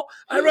ball.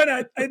 I ran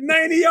a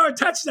 90-yard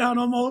touchdown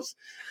almost.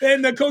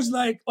 And the coach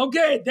like,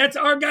 okay, that's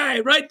our guy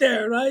right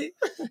there, right?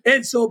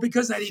 And so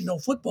because I didn't know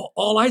football,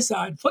 all I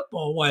saw in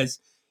football was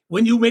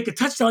when you make a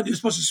touchdown, you're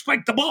supposed to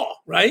spike the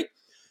ball, right?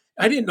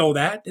 I didn't know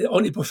that.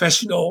 Only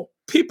professional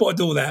people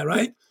do that,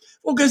 right?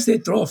 Well, because they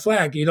throw a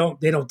flag, they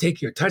don't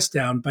take your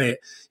touchdown, but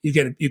you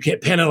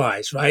get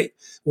penalized, right?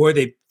 Or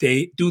they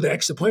do the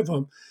extra point for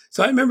them.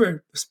 So I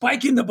remember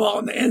spiking the ball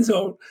in the end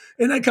zone,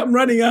 and I come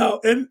running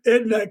out, and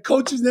the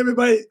coaches and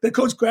everybody, the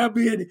coach grabbed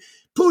me and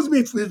pulls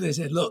me through this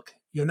and said, "Look,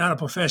 you're not a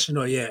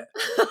professional yet.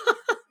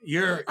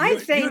 You're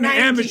an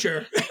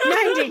amateur."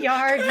 90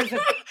 yards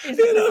is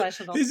a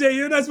professional. He said,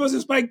 "You're not supposed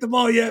to spike the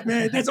ball yet,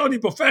 man. That's only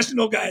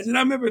professional guys." And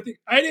I remember thinking,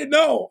 I didn't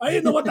know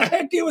what the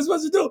heck he was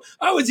supposed to do.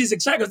 I was just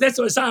excited because that's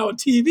what I saw on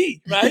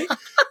TV, right?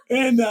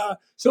 And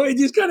so it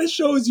just kind of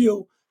shows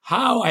you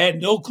how I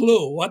had no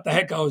clue what the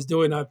heck I was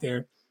doing out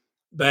there.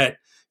 But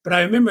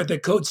I remember the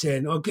coach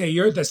saying, "Okay,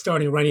 you're the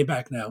starting running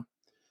back now."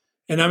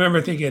 And I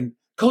remember thinking,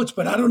 "Coach,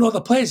 but I don't know the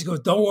plays." He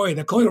goes, "Don't worry.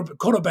 The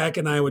quarterback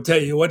and I will tell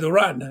you what to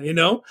run,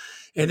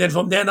 And then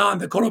from then on,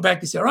 the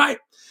quarterback would say, "All right,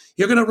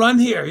 you're going to run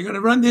here. You're going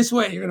to run this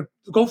way. You're going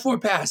to go for a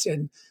pass."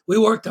 And we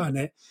worked on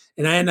it.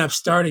 And I ended up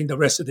starting the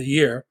rest of the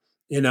year,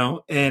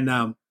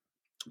 And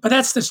but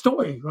that's the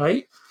story,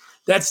 right?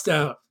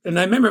 And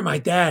I remember my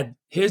dad,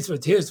 his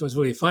was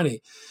really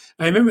funny.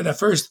 I remember the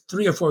first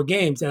 3 or 4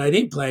 games that I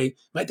didn't play,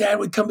 my dad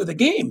would come to the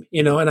game,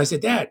 And I said,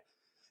 "Dad,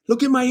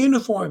 look at my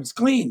uniform. It's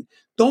clean.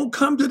 Don't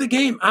come to the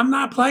game. I'm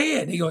not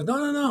playing." He goes,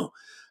 No.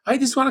 I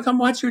just want to come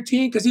watch your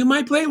team because you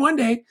might play one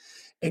day.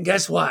 And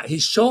guess what? He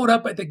showed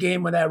up at the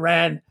game when I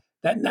ran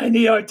that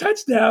 90-yard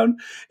touchdown.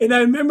 And I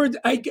remember,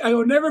 I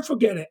will never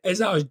forget it.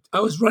 As I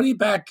was running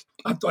back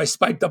after I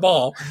spiked the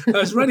ball, I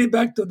was running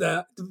back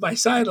to my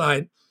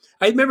sideline.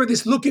 I remember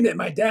just looking at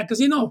my dad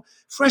because,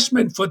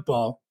 freshman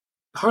football,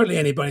 hardly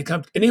anybody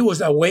comes. And it was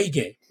a away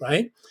game,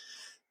 right?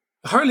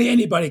 Hardly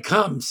anybody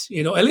comes,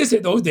 at least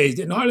in those days,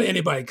 hardly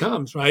anybody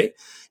comes, right?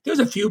 There's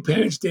a few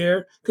parents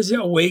there because it's an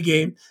away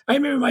game. I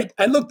remember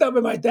I looked up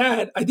at my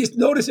dad. I just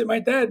noticed it, my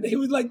dad, he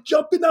was like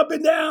jumping up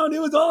and down. He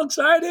was all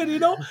excited,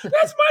 "That's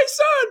my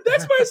son.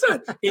 That's my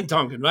son." In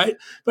Tongan, right?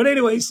 But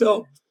anyway,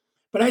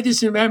 but I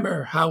just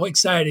remember how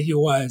excited he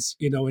was,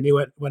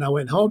 when I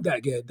went home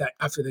that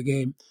after the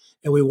game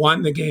and we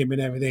won the game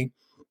and everything.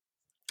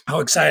 How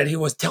excited he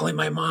was, telling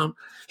my mom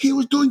he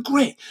was doing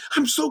great.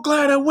 I'm so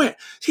glad I went.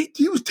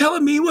 He was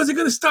telling me he wasn't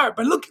going to start,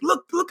 but look,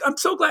 I'm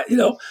so glad,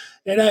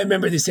 And I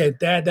remember they said,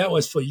 "Dad, that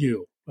was for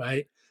you,"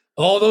 right?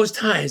 All those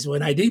times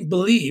when I didn't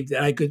believe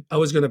that I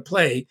was going to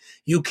play,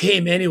 you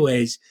came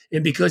anyways,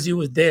 and because you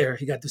was there,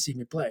 he got to see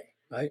me play,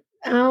 right?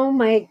 Oh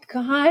my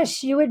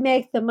gosh, you would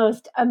make the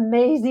most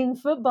amazing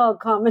football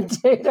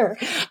commentator.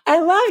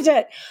 I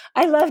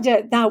loved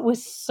it. That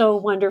was so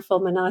wonderful,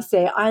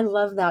 Manasseh. I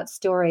love that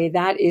story.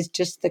 That is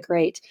just the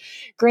great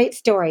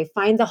story.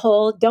 Find the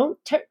hole. Don't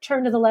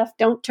turn to the left.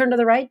 Don't turn to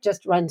the right.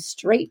 Just run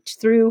straight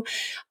through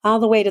all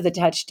the way to the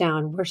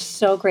touchdown. We're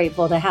so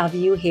grateful to have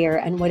you here.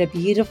 And what a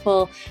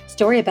beautiful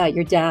story about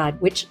your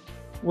dad, which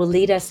will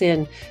lead us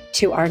in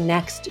to our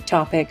next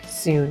topic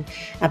soon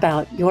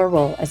about your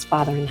role as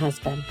father and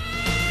husband.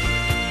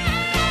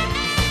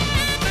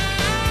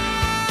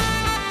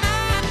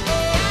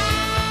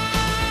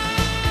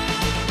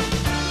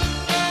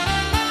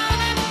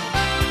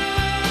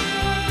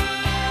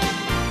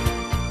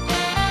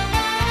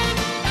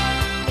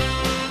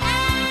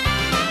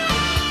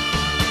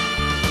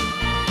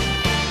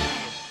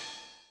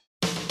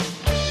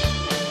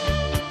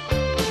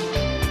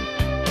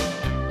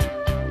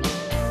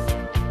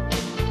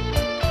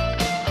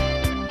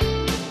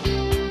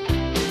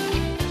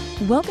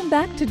 Welcome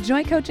back to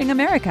Joy Coaching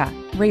America,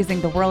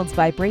 raising the world's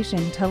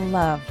vibration to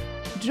love,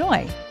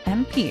 joy,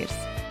 and peace,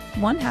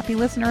 one happy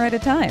listener at a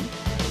time.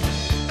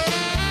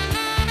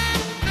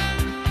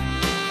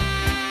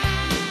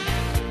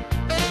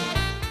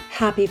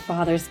 Happy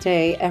Father's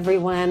Day,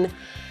 everyone.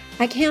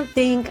 I can't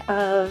think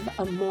of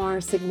a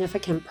more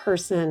significant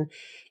person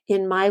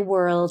in my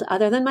world,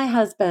 other than my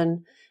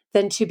husband,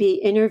 than to be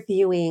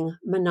interviewing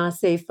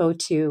Manasseh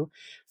Fotu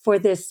for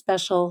this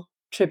special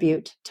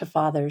tribute to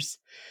fathers.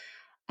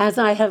 As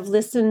I have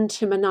listened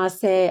to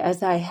Manasseh,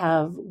 as I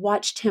have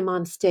watched him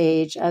on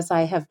stage, as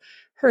I have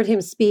heard him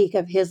speak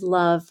of his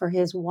love for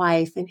his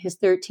wife and his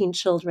 13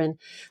 children,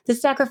 the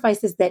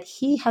sacrifices that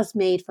he has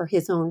made for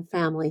his own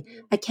family,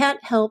 I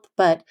can't help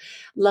but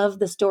love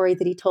the story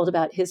that he told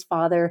about his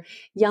father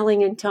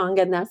yelling in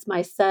Tongan, "That's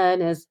my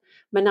son," as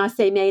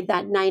Manasseh made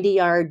that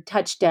 90-yard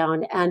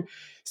touchdown. And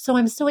so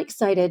I'm so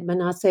excited,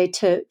 Manasseh,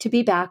 to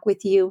be back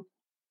with you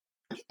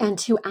and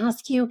to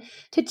ask you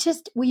to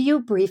will you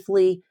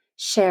briefly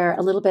share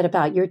a little bit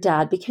about your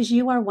dad? Because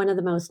you are one of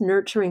the most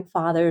nurturing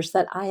fathers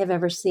that I have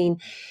ever seen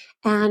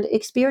and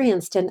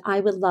experienced. And I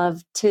would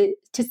love to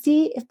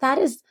see if that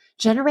is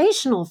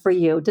generational for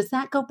you. Does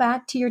that go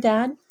back to your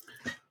dad?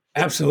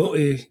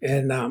 Absolutely,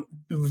 and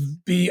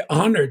be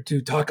honored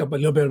to talk a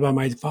little bit about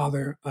my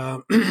father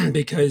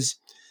because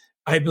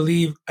I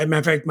believe, as a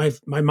matter of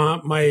fact, my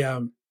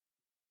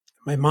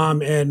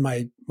mom and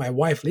my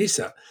wife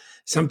Lisa,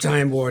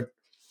 sometime would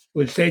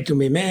say to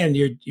me, "Man,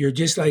 you're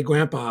just like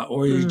Grandpa,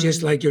 or you're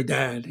just like your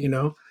dad,"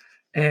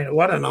 And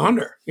what an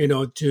honor,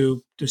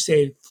 to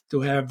say,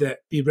 to have that,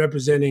 be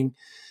representing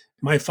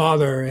my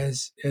father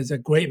as a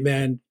great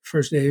man.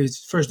 His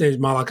first name is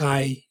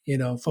Malachi,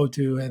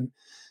 Fotu, and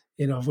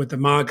with the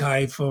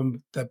Malachi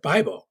from the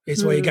Bible.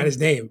 It's where he got his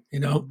name.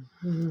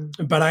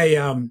 But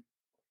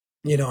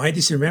I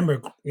just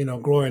remember,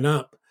 growing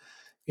up,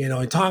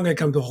 in Tonga,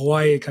 come to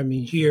Hawaii,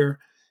 coming here,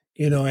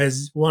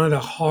 as one of the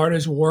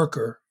hardest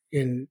worker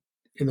in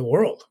the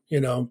world,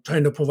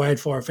 trying to provide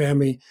for our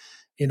family,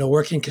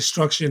 working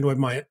construction with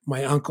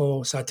my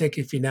uncle,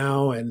 Sateki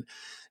Finau,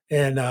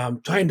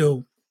 and trying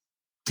to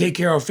take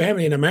care of our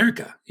family in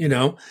America,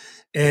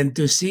 and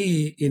to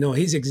see,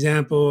 his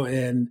example.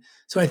 And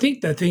so I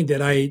think the thing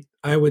that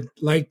I would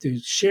like to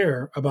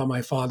share about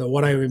my father,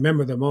 what I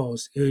remember the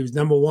most, he was,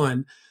 number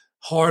one,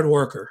 hard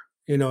worker.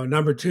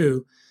 Number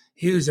two,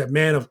 he was a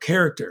man of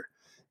character.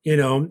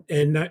 And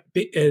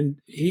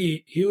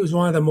he was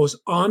one of the most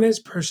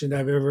honest person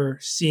I've ever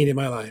seen in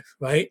my life,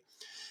 right?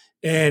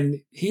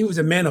 And he was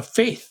a man of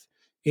faith.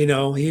 He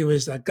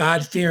was a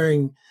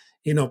God-fearing,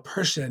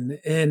 person.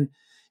 And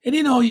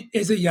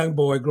as a young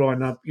boy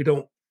growing up, you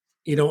don't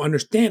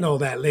understand all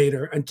that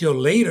later, until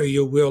later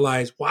you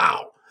realize,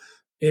 wow,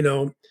 you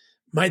know,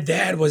 my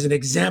dad was an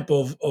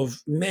example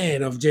of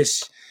man, of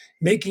just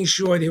making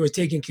sure that he was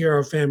taking care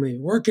of our family,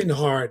 working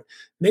hard,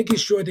 making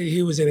sure that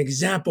he was an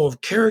example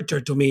of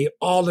character to me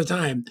all the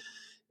time.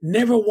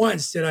 Never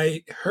once did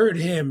I heard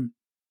him,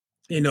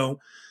 you know,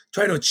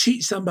 try to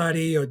cheat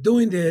somebody or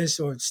doing this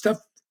or stuff.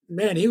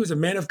 Man, he was a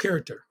man of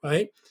character,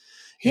 right?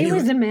 He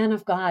was a man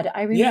of God.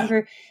 I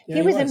remember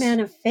he was a man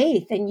of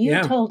faith. And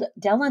you told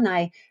Dell and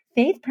I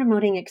faith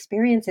promoting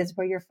experiences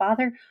where your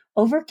father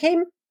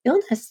overcame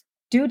illness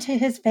due to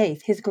his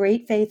faith, his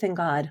great faith in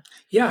God.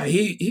 Yeah,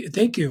 he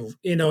thank you.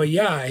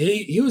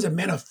 He was a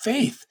man of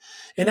faith.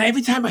 And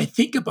every time I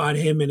think about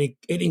him, and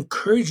it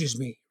encourages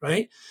me,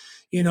 right?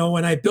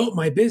 When I built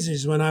my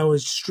business, when I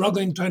was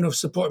struggling trying to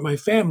support my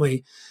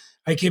family,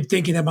 I kept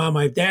thinking about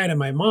my dad and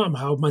my mom,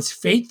 how much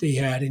faith they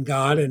had in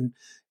God, and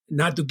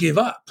not to give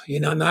up,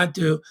 not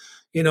to,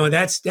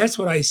 that's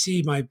what I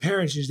see. My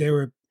parents is they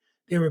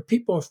were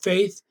people of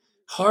faith,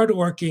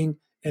 hardworking,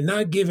 and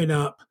not giving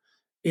up,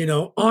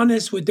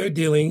 honest with their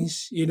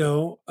dealings,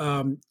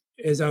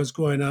 as I was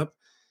growing up.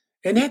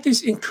 And that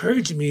just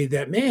encouraged me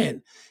that,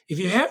 man, if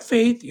you have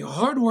faith, you're a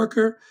hard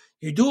worker,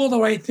 you do all the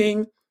right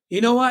thing, you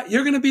know what?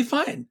 You're going to be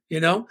fine.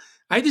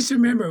 I just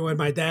remember when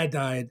my dad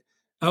died,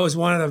 I was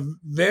one of the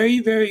very,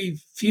 very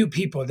few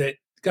people that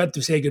got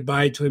to say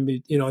goodbye to him,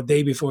 a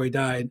day before he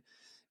died.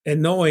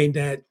 And knowing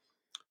that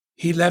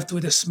he left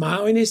with a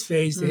smile in his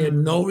face, he had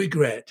no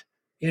regret,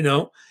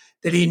 that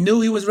he knew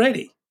he was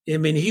ready. I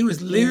mean, he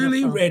was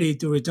literally ready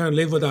to return,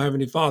 live with our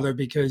Heavenly Father,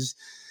 because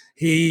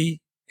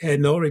he had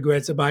no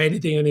regrets about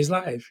anything in his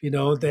life,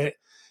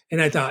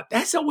 and I thought,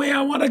 that's the way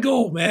I want to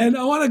go, man.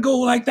 I want to go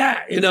like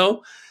that,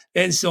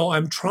 And so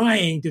I'm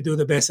trying to do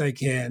the best I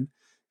can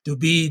to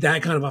be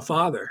that kind of a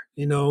father,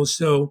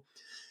 So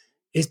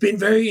it's been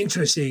very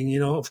interesting,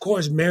 of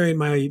course, marrying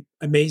my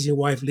amazing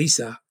wife,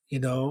 Lisa,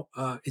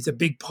 it's a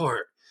big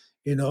part,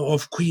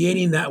 of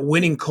creating that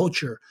winning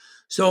culture.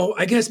 So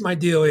I guess my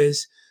deal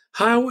is,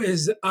 how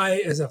is I,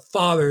 as a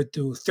father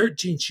to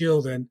 13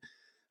 children,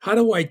 how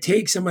do I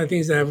take some of the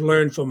things that I've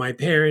learned from my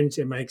parents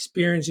and my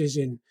experiences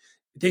and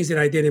things that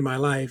I did in my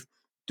life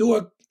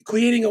to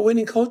creating a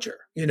winning culture,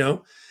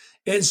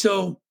 And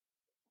so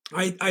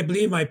I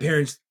believe my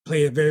parents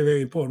played a very,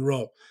 very important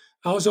role.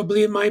 I also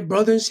believe my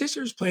brother and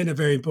sisters played a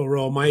very important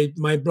role.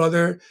 My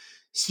brother,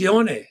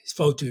 Sione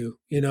Fotu,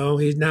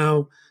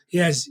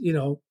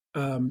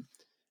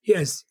 he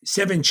has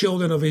 7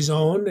 children of his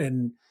own,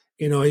 and,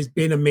 he's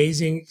been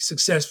amazing,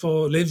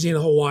 successful, lives in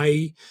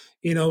Hawaii,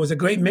 was a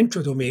great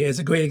mentor to me, as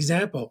a great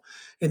example.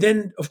 And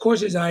then, of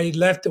course, as I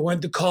left, I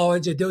went to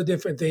college, I did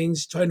different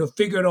things, trying to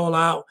figure it all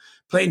out,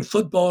 playing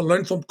football,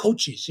 learn from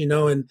coaches,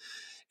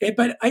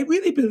 but I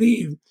really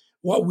believe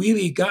what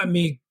really got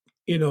me,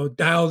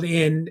 dialed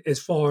in as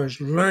far as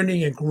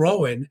learning and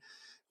growing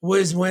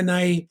was when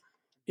I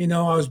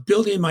was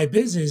building my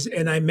business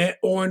and I met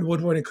Orrin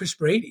Woodward and Chris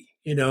Brady,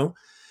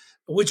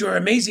 which were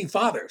amazing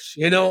fathers,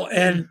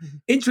 and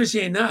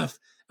interesting enough,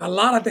 a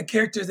lot of the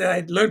characters that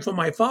I learned from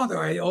my father,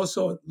 I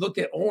also looked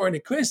at Orrin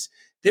and Chris.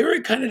 they were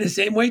kind of the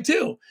same way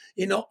too.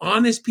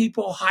 Honest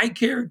people, high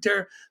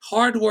character,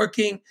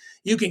 hardworking.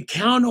 You can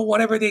count on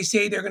whatever they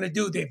say they're going to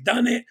do. They've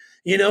done it,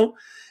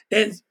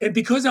 and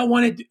because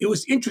it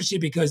was interesting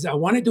because I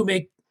wanted to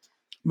make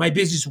my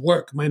business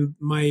work,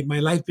 my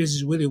life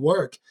business really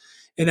work.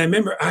 And I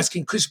remember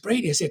asking Chris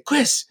Brady, I said,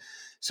 Chris,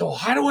 so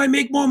how do I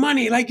make more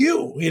money like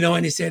you?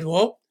 And he said,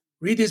 well,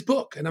 read this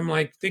book. And I'm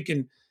like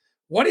thinking,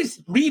 what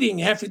does reading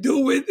have to do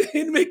with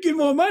making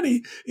more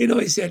money?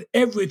 He said,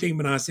 everything,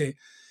 Manasseh.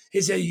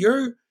 He said,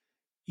 you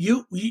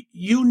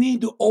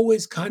need to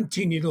always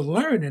continue to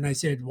learn. And I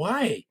said,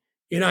 why?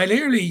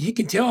 He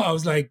can tell I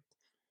was like,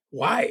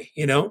 why?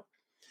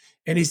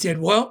 And he said,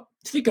 well,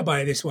 think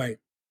about it this way.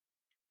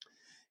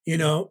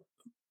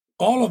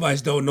 All of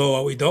us don't know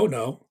what we don't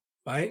know,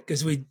 right?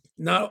 Because we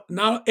not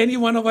any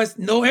one of us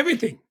know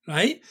everything,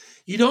 right?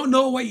 You don't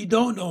know what you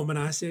don't know,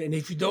 Manasseh. And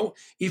if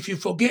you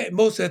forget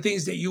most of the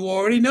things that you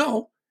already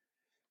know,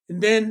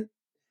 and then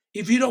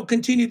if you don't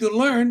continue to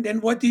learn,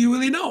 then what do you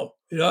really know,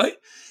 right?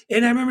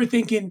 And I remember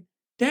thinking,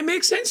 that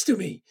makes sense to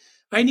me.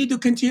 I need to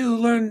continue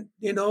to learn,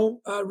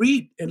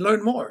 read and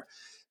learn more.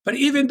 But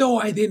even though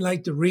I didn't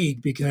like to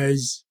read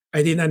because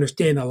I didn't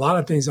understand a lot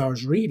of things I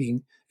was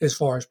reading as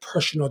far as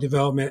personal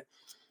development,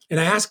 and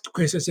I asked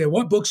Chris, I said,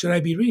 what book should I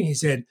be reading? He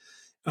said,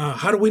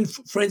 How to Win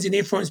Friends and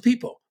Influence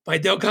People by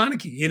Dale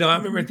Carnegie. I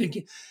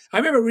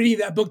remember reading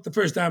that book the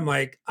first time,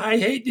 like, I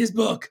hate this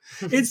book.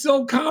 It's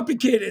so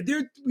complicated.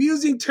 They're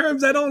using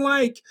terms I don't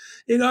like.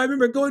 I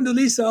remember going to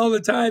Lisa all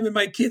the time and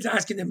my kids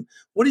asking them,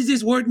 what does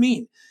this word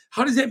mean?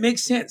 How does that make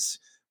sense?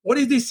 What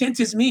does this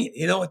sentence mean?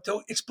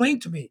 Don't explain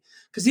to me.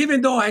 Because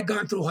even though I had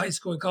gone through high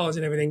school and college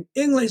and everything,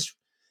 English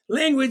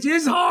language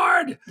is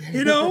hard,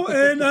 and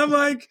I'm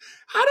like,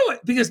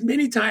 because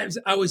many times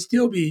I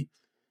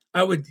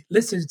would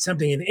listen to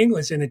something in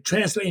English and then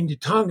translate into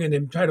Tongan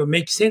and try to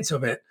make sense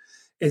of it.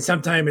 And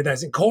sometimes it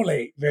doesn't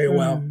correlate very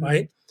well,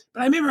 right?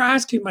 But I remember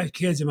asking my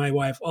kids and my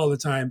wife all the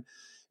time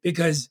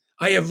because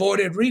I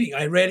avoided reading.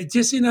 I read it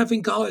just enough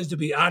in college to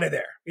be out of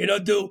there,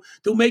 to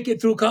make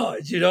it through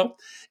college,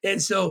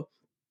 And so,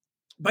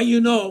 but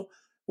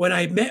when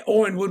I met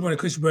Owen Woodward and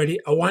Chris Brady,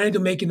 I wanted to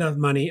make enough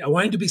money. I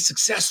wanted to be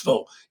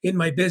successful in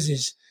my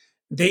business.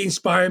 They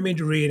inspired me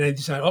to read. And I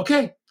decided,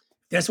 okay,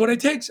 that's what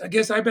it takes. I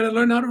guess I better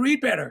learn how to read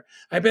better.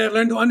 I better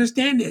learn to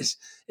understand this.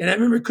 And I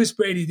remember Chris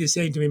Brady just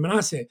saying to me,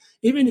 Manasseh,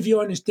 even if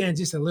you understand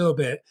just a little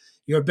bit,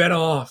 you're better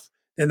off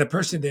than the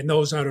person that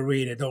knows how to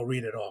read and don't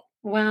read at all.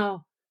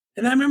 Wow.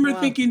 And I remember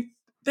thinking,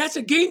 that's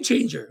a game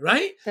changer,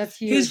 right? That's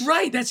huge. He's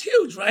right. That's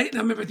huge, right? And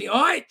I remember thinking,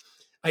 all right,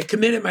 I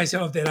committed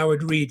myself that I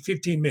would read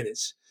 15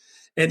 minutes.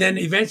 And then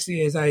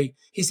eventually,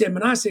 he said,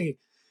 Manasseh,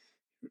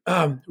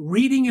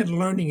 reading and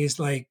learning is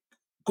like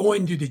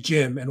going to the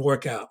gym and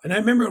work out. And I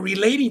remember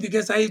relating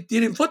because I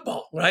did in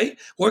football, right?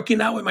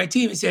 Working out with my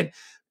team. He said,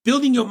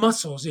 building your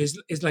muscles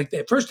is like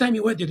that. First time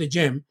you went to the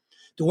gym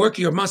to work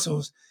your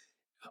muscles,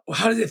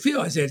 how does it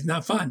feel? I said, it's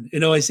not fun.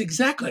 I said,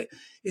 exactly.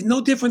 It's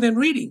no different than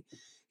reading.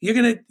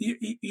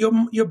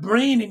 Your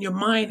brain and your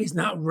mind is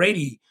not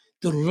ready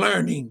to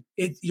learning.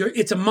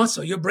 It's a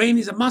muscle. Your brain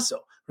is a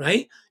muscle,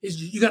 right?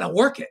 You got to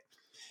work it.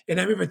 And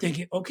I remember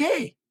thinking,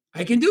 okay,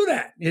 I can do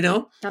that,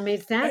 That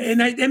made sense.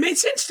 And it made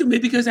sense to me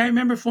because I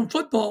remember from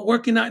football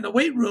working out in the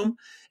weight room,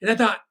 and I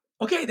thought,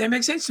 okay, that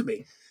makes sense to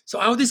me. So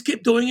I'll just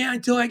keep doing it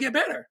until I get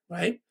better,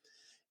 right?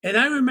 And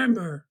I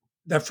remember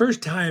the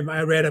first time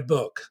I read a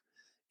book,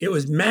 it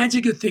was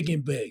Magic of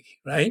Thinking Big,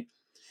 right?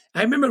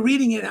 I remember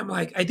reading it. I'm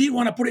like, I didn't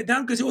want to put it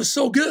down because it was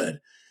so good.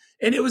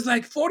 And it was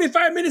like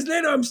 45 minutes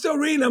later, I'm still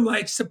reading. I'm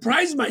like,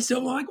 surprised myself.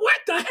 I'm like, what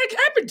the heck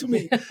happened to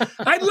me?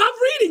 I love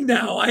reading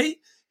now.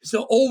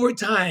 So over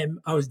time,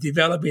 I was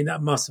developing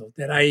that muscle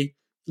that I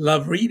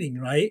love reading,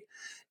 right?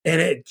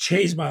 And it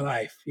changed my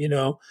life,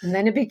 And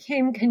then it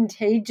became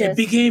contagious. It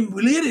became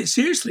really,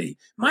 seriously.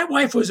 My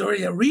wife was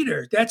already a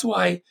reader. That's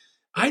why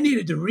I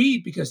needed to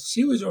read because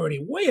she was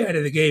already way ahead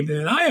of the game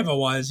than I ever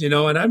was, And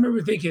I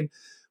remember thinking,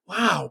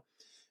 wow,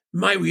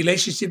 my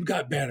relationship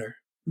got better.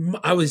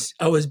 I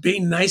was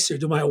being nicer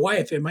to my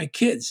wife and my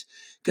kids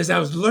because I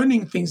was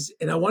learning things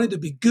and I wanted to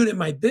be good in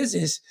my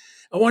business.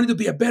 I wanted to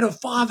be a better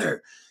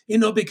father,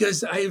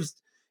 because I was,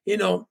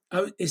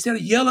 instead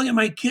of yelling at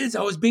my kids,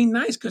 I was being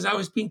nice because I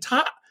was being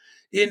taught,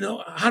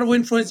 how to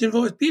influence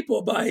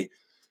people by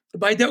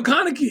Dale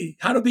Carnegie,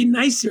 how to be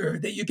nicer,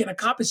 that you can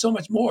accomplish so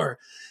much more.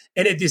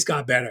 And it just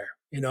got better,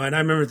 and I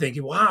remember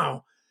thinking,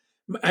 wow.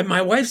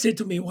 My wife said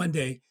to me one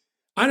day,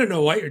 I don't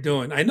know what you're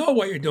doing. I know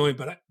what you're doing,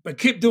 but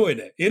keep doing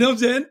it. You know what I'm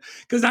saying?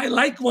 Because I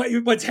like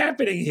what's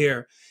happening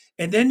here.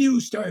 And then you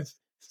start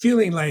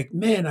feeling like,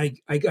 man,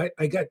 I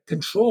got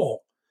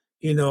control.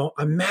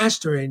 I'm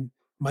mastering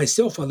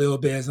myself a little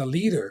bit as a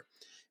leader.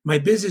 My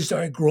business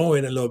started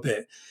growing a little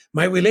bit.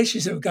 My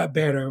relationship got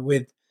better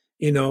with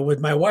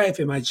my wife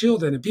and my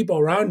children and people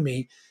around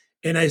me.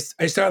 And I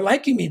started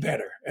liking me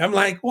better. I'm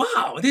like,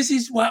 wow, this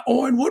is what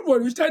Owen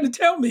Woodward was trying to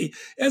tell me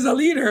as a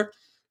leader,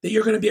 that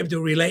you're going to be able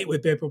to relate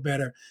with people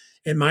better.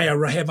 And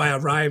have I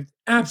arrived?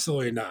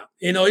 Absolutely not.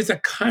 It's a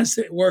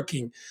constant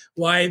working.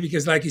 Why?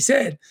 Because like you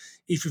said,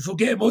 if you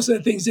forget most of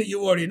the things that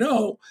you already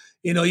know,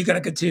 you got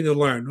to continue to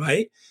learn,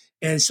 right?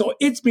 And so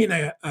it's been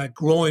a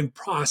growing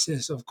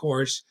process, of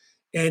course,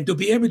 and to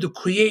be able to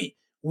create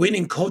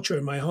winning culture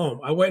in my home.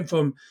 I went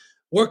from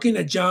working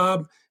a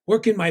job,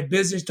 working my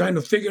business, trying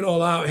to figure it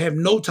all out, have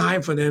no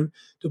time for them,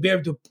 to be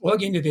able to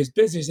plug into this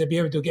business and be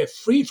able to get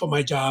free from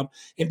my job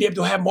and be able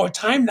to have more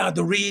time now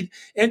to read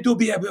and to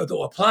be able to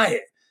apply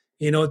it,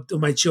 to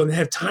my children,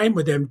 have time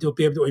with them to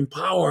be able to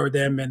empower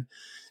them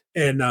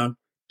and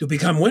to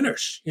become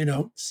winners,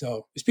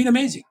 So it's been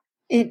amazing.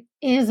 It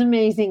is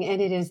amazing, and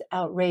it is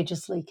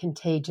outrageously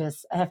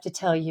contagious, I have to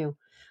tell you.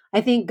 I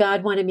think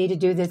God wanted me to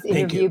do this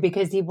interview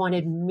because he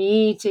wanted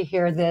me to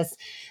hear this.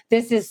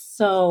 This is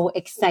so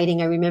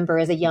exciting. I remember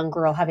as a young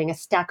girl having a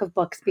stack of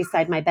books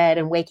beside my bed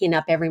and waking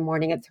up every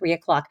morning at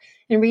 3:00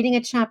 and reading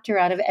a chapter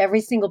out of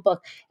every single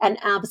book and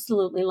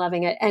absolutely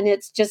loving it. And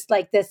it's just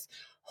like this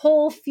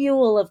whole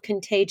fuel of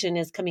contagion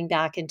is coming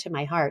back into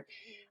my heart.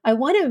 I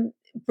want to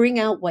bring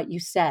out what you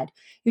said.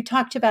 You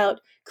talked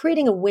about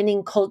creating a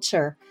winning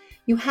culture.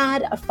 You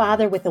had a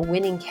father with a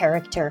winning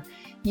character.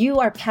 You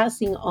are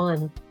passing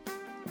on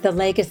the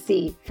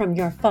legacy from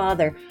your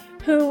father,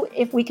 who,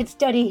 if we could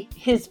study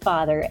his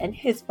father and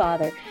his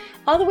father,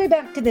 all the way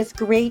back to this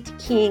great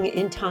king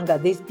in Tonga,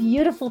 these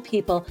beautiful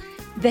people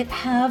that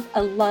have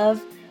a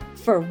love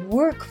for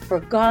work,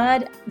 for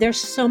God. There's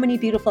so many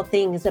beautiful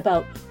things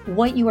about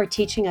what you are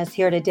teaching us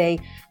here today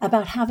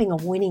about having a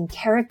winning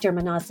character,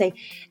 Manasseh.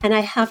 And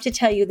I have to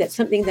tell you that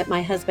something that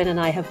my husband and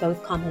I have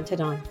both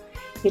commented on.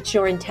 It's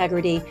your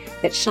integrity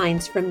that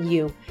shines from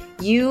you.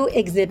 You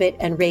exhibit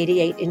and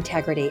radiate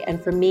integrity.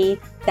 And for me,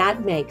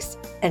 that makes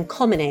and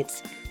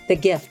culminates the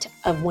gift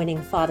of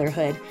winning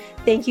fatherhood.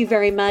 Thank you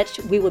very much.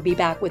 We will be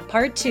back with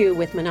part 2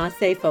 with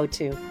Manasseh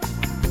Fotu.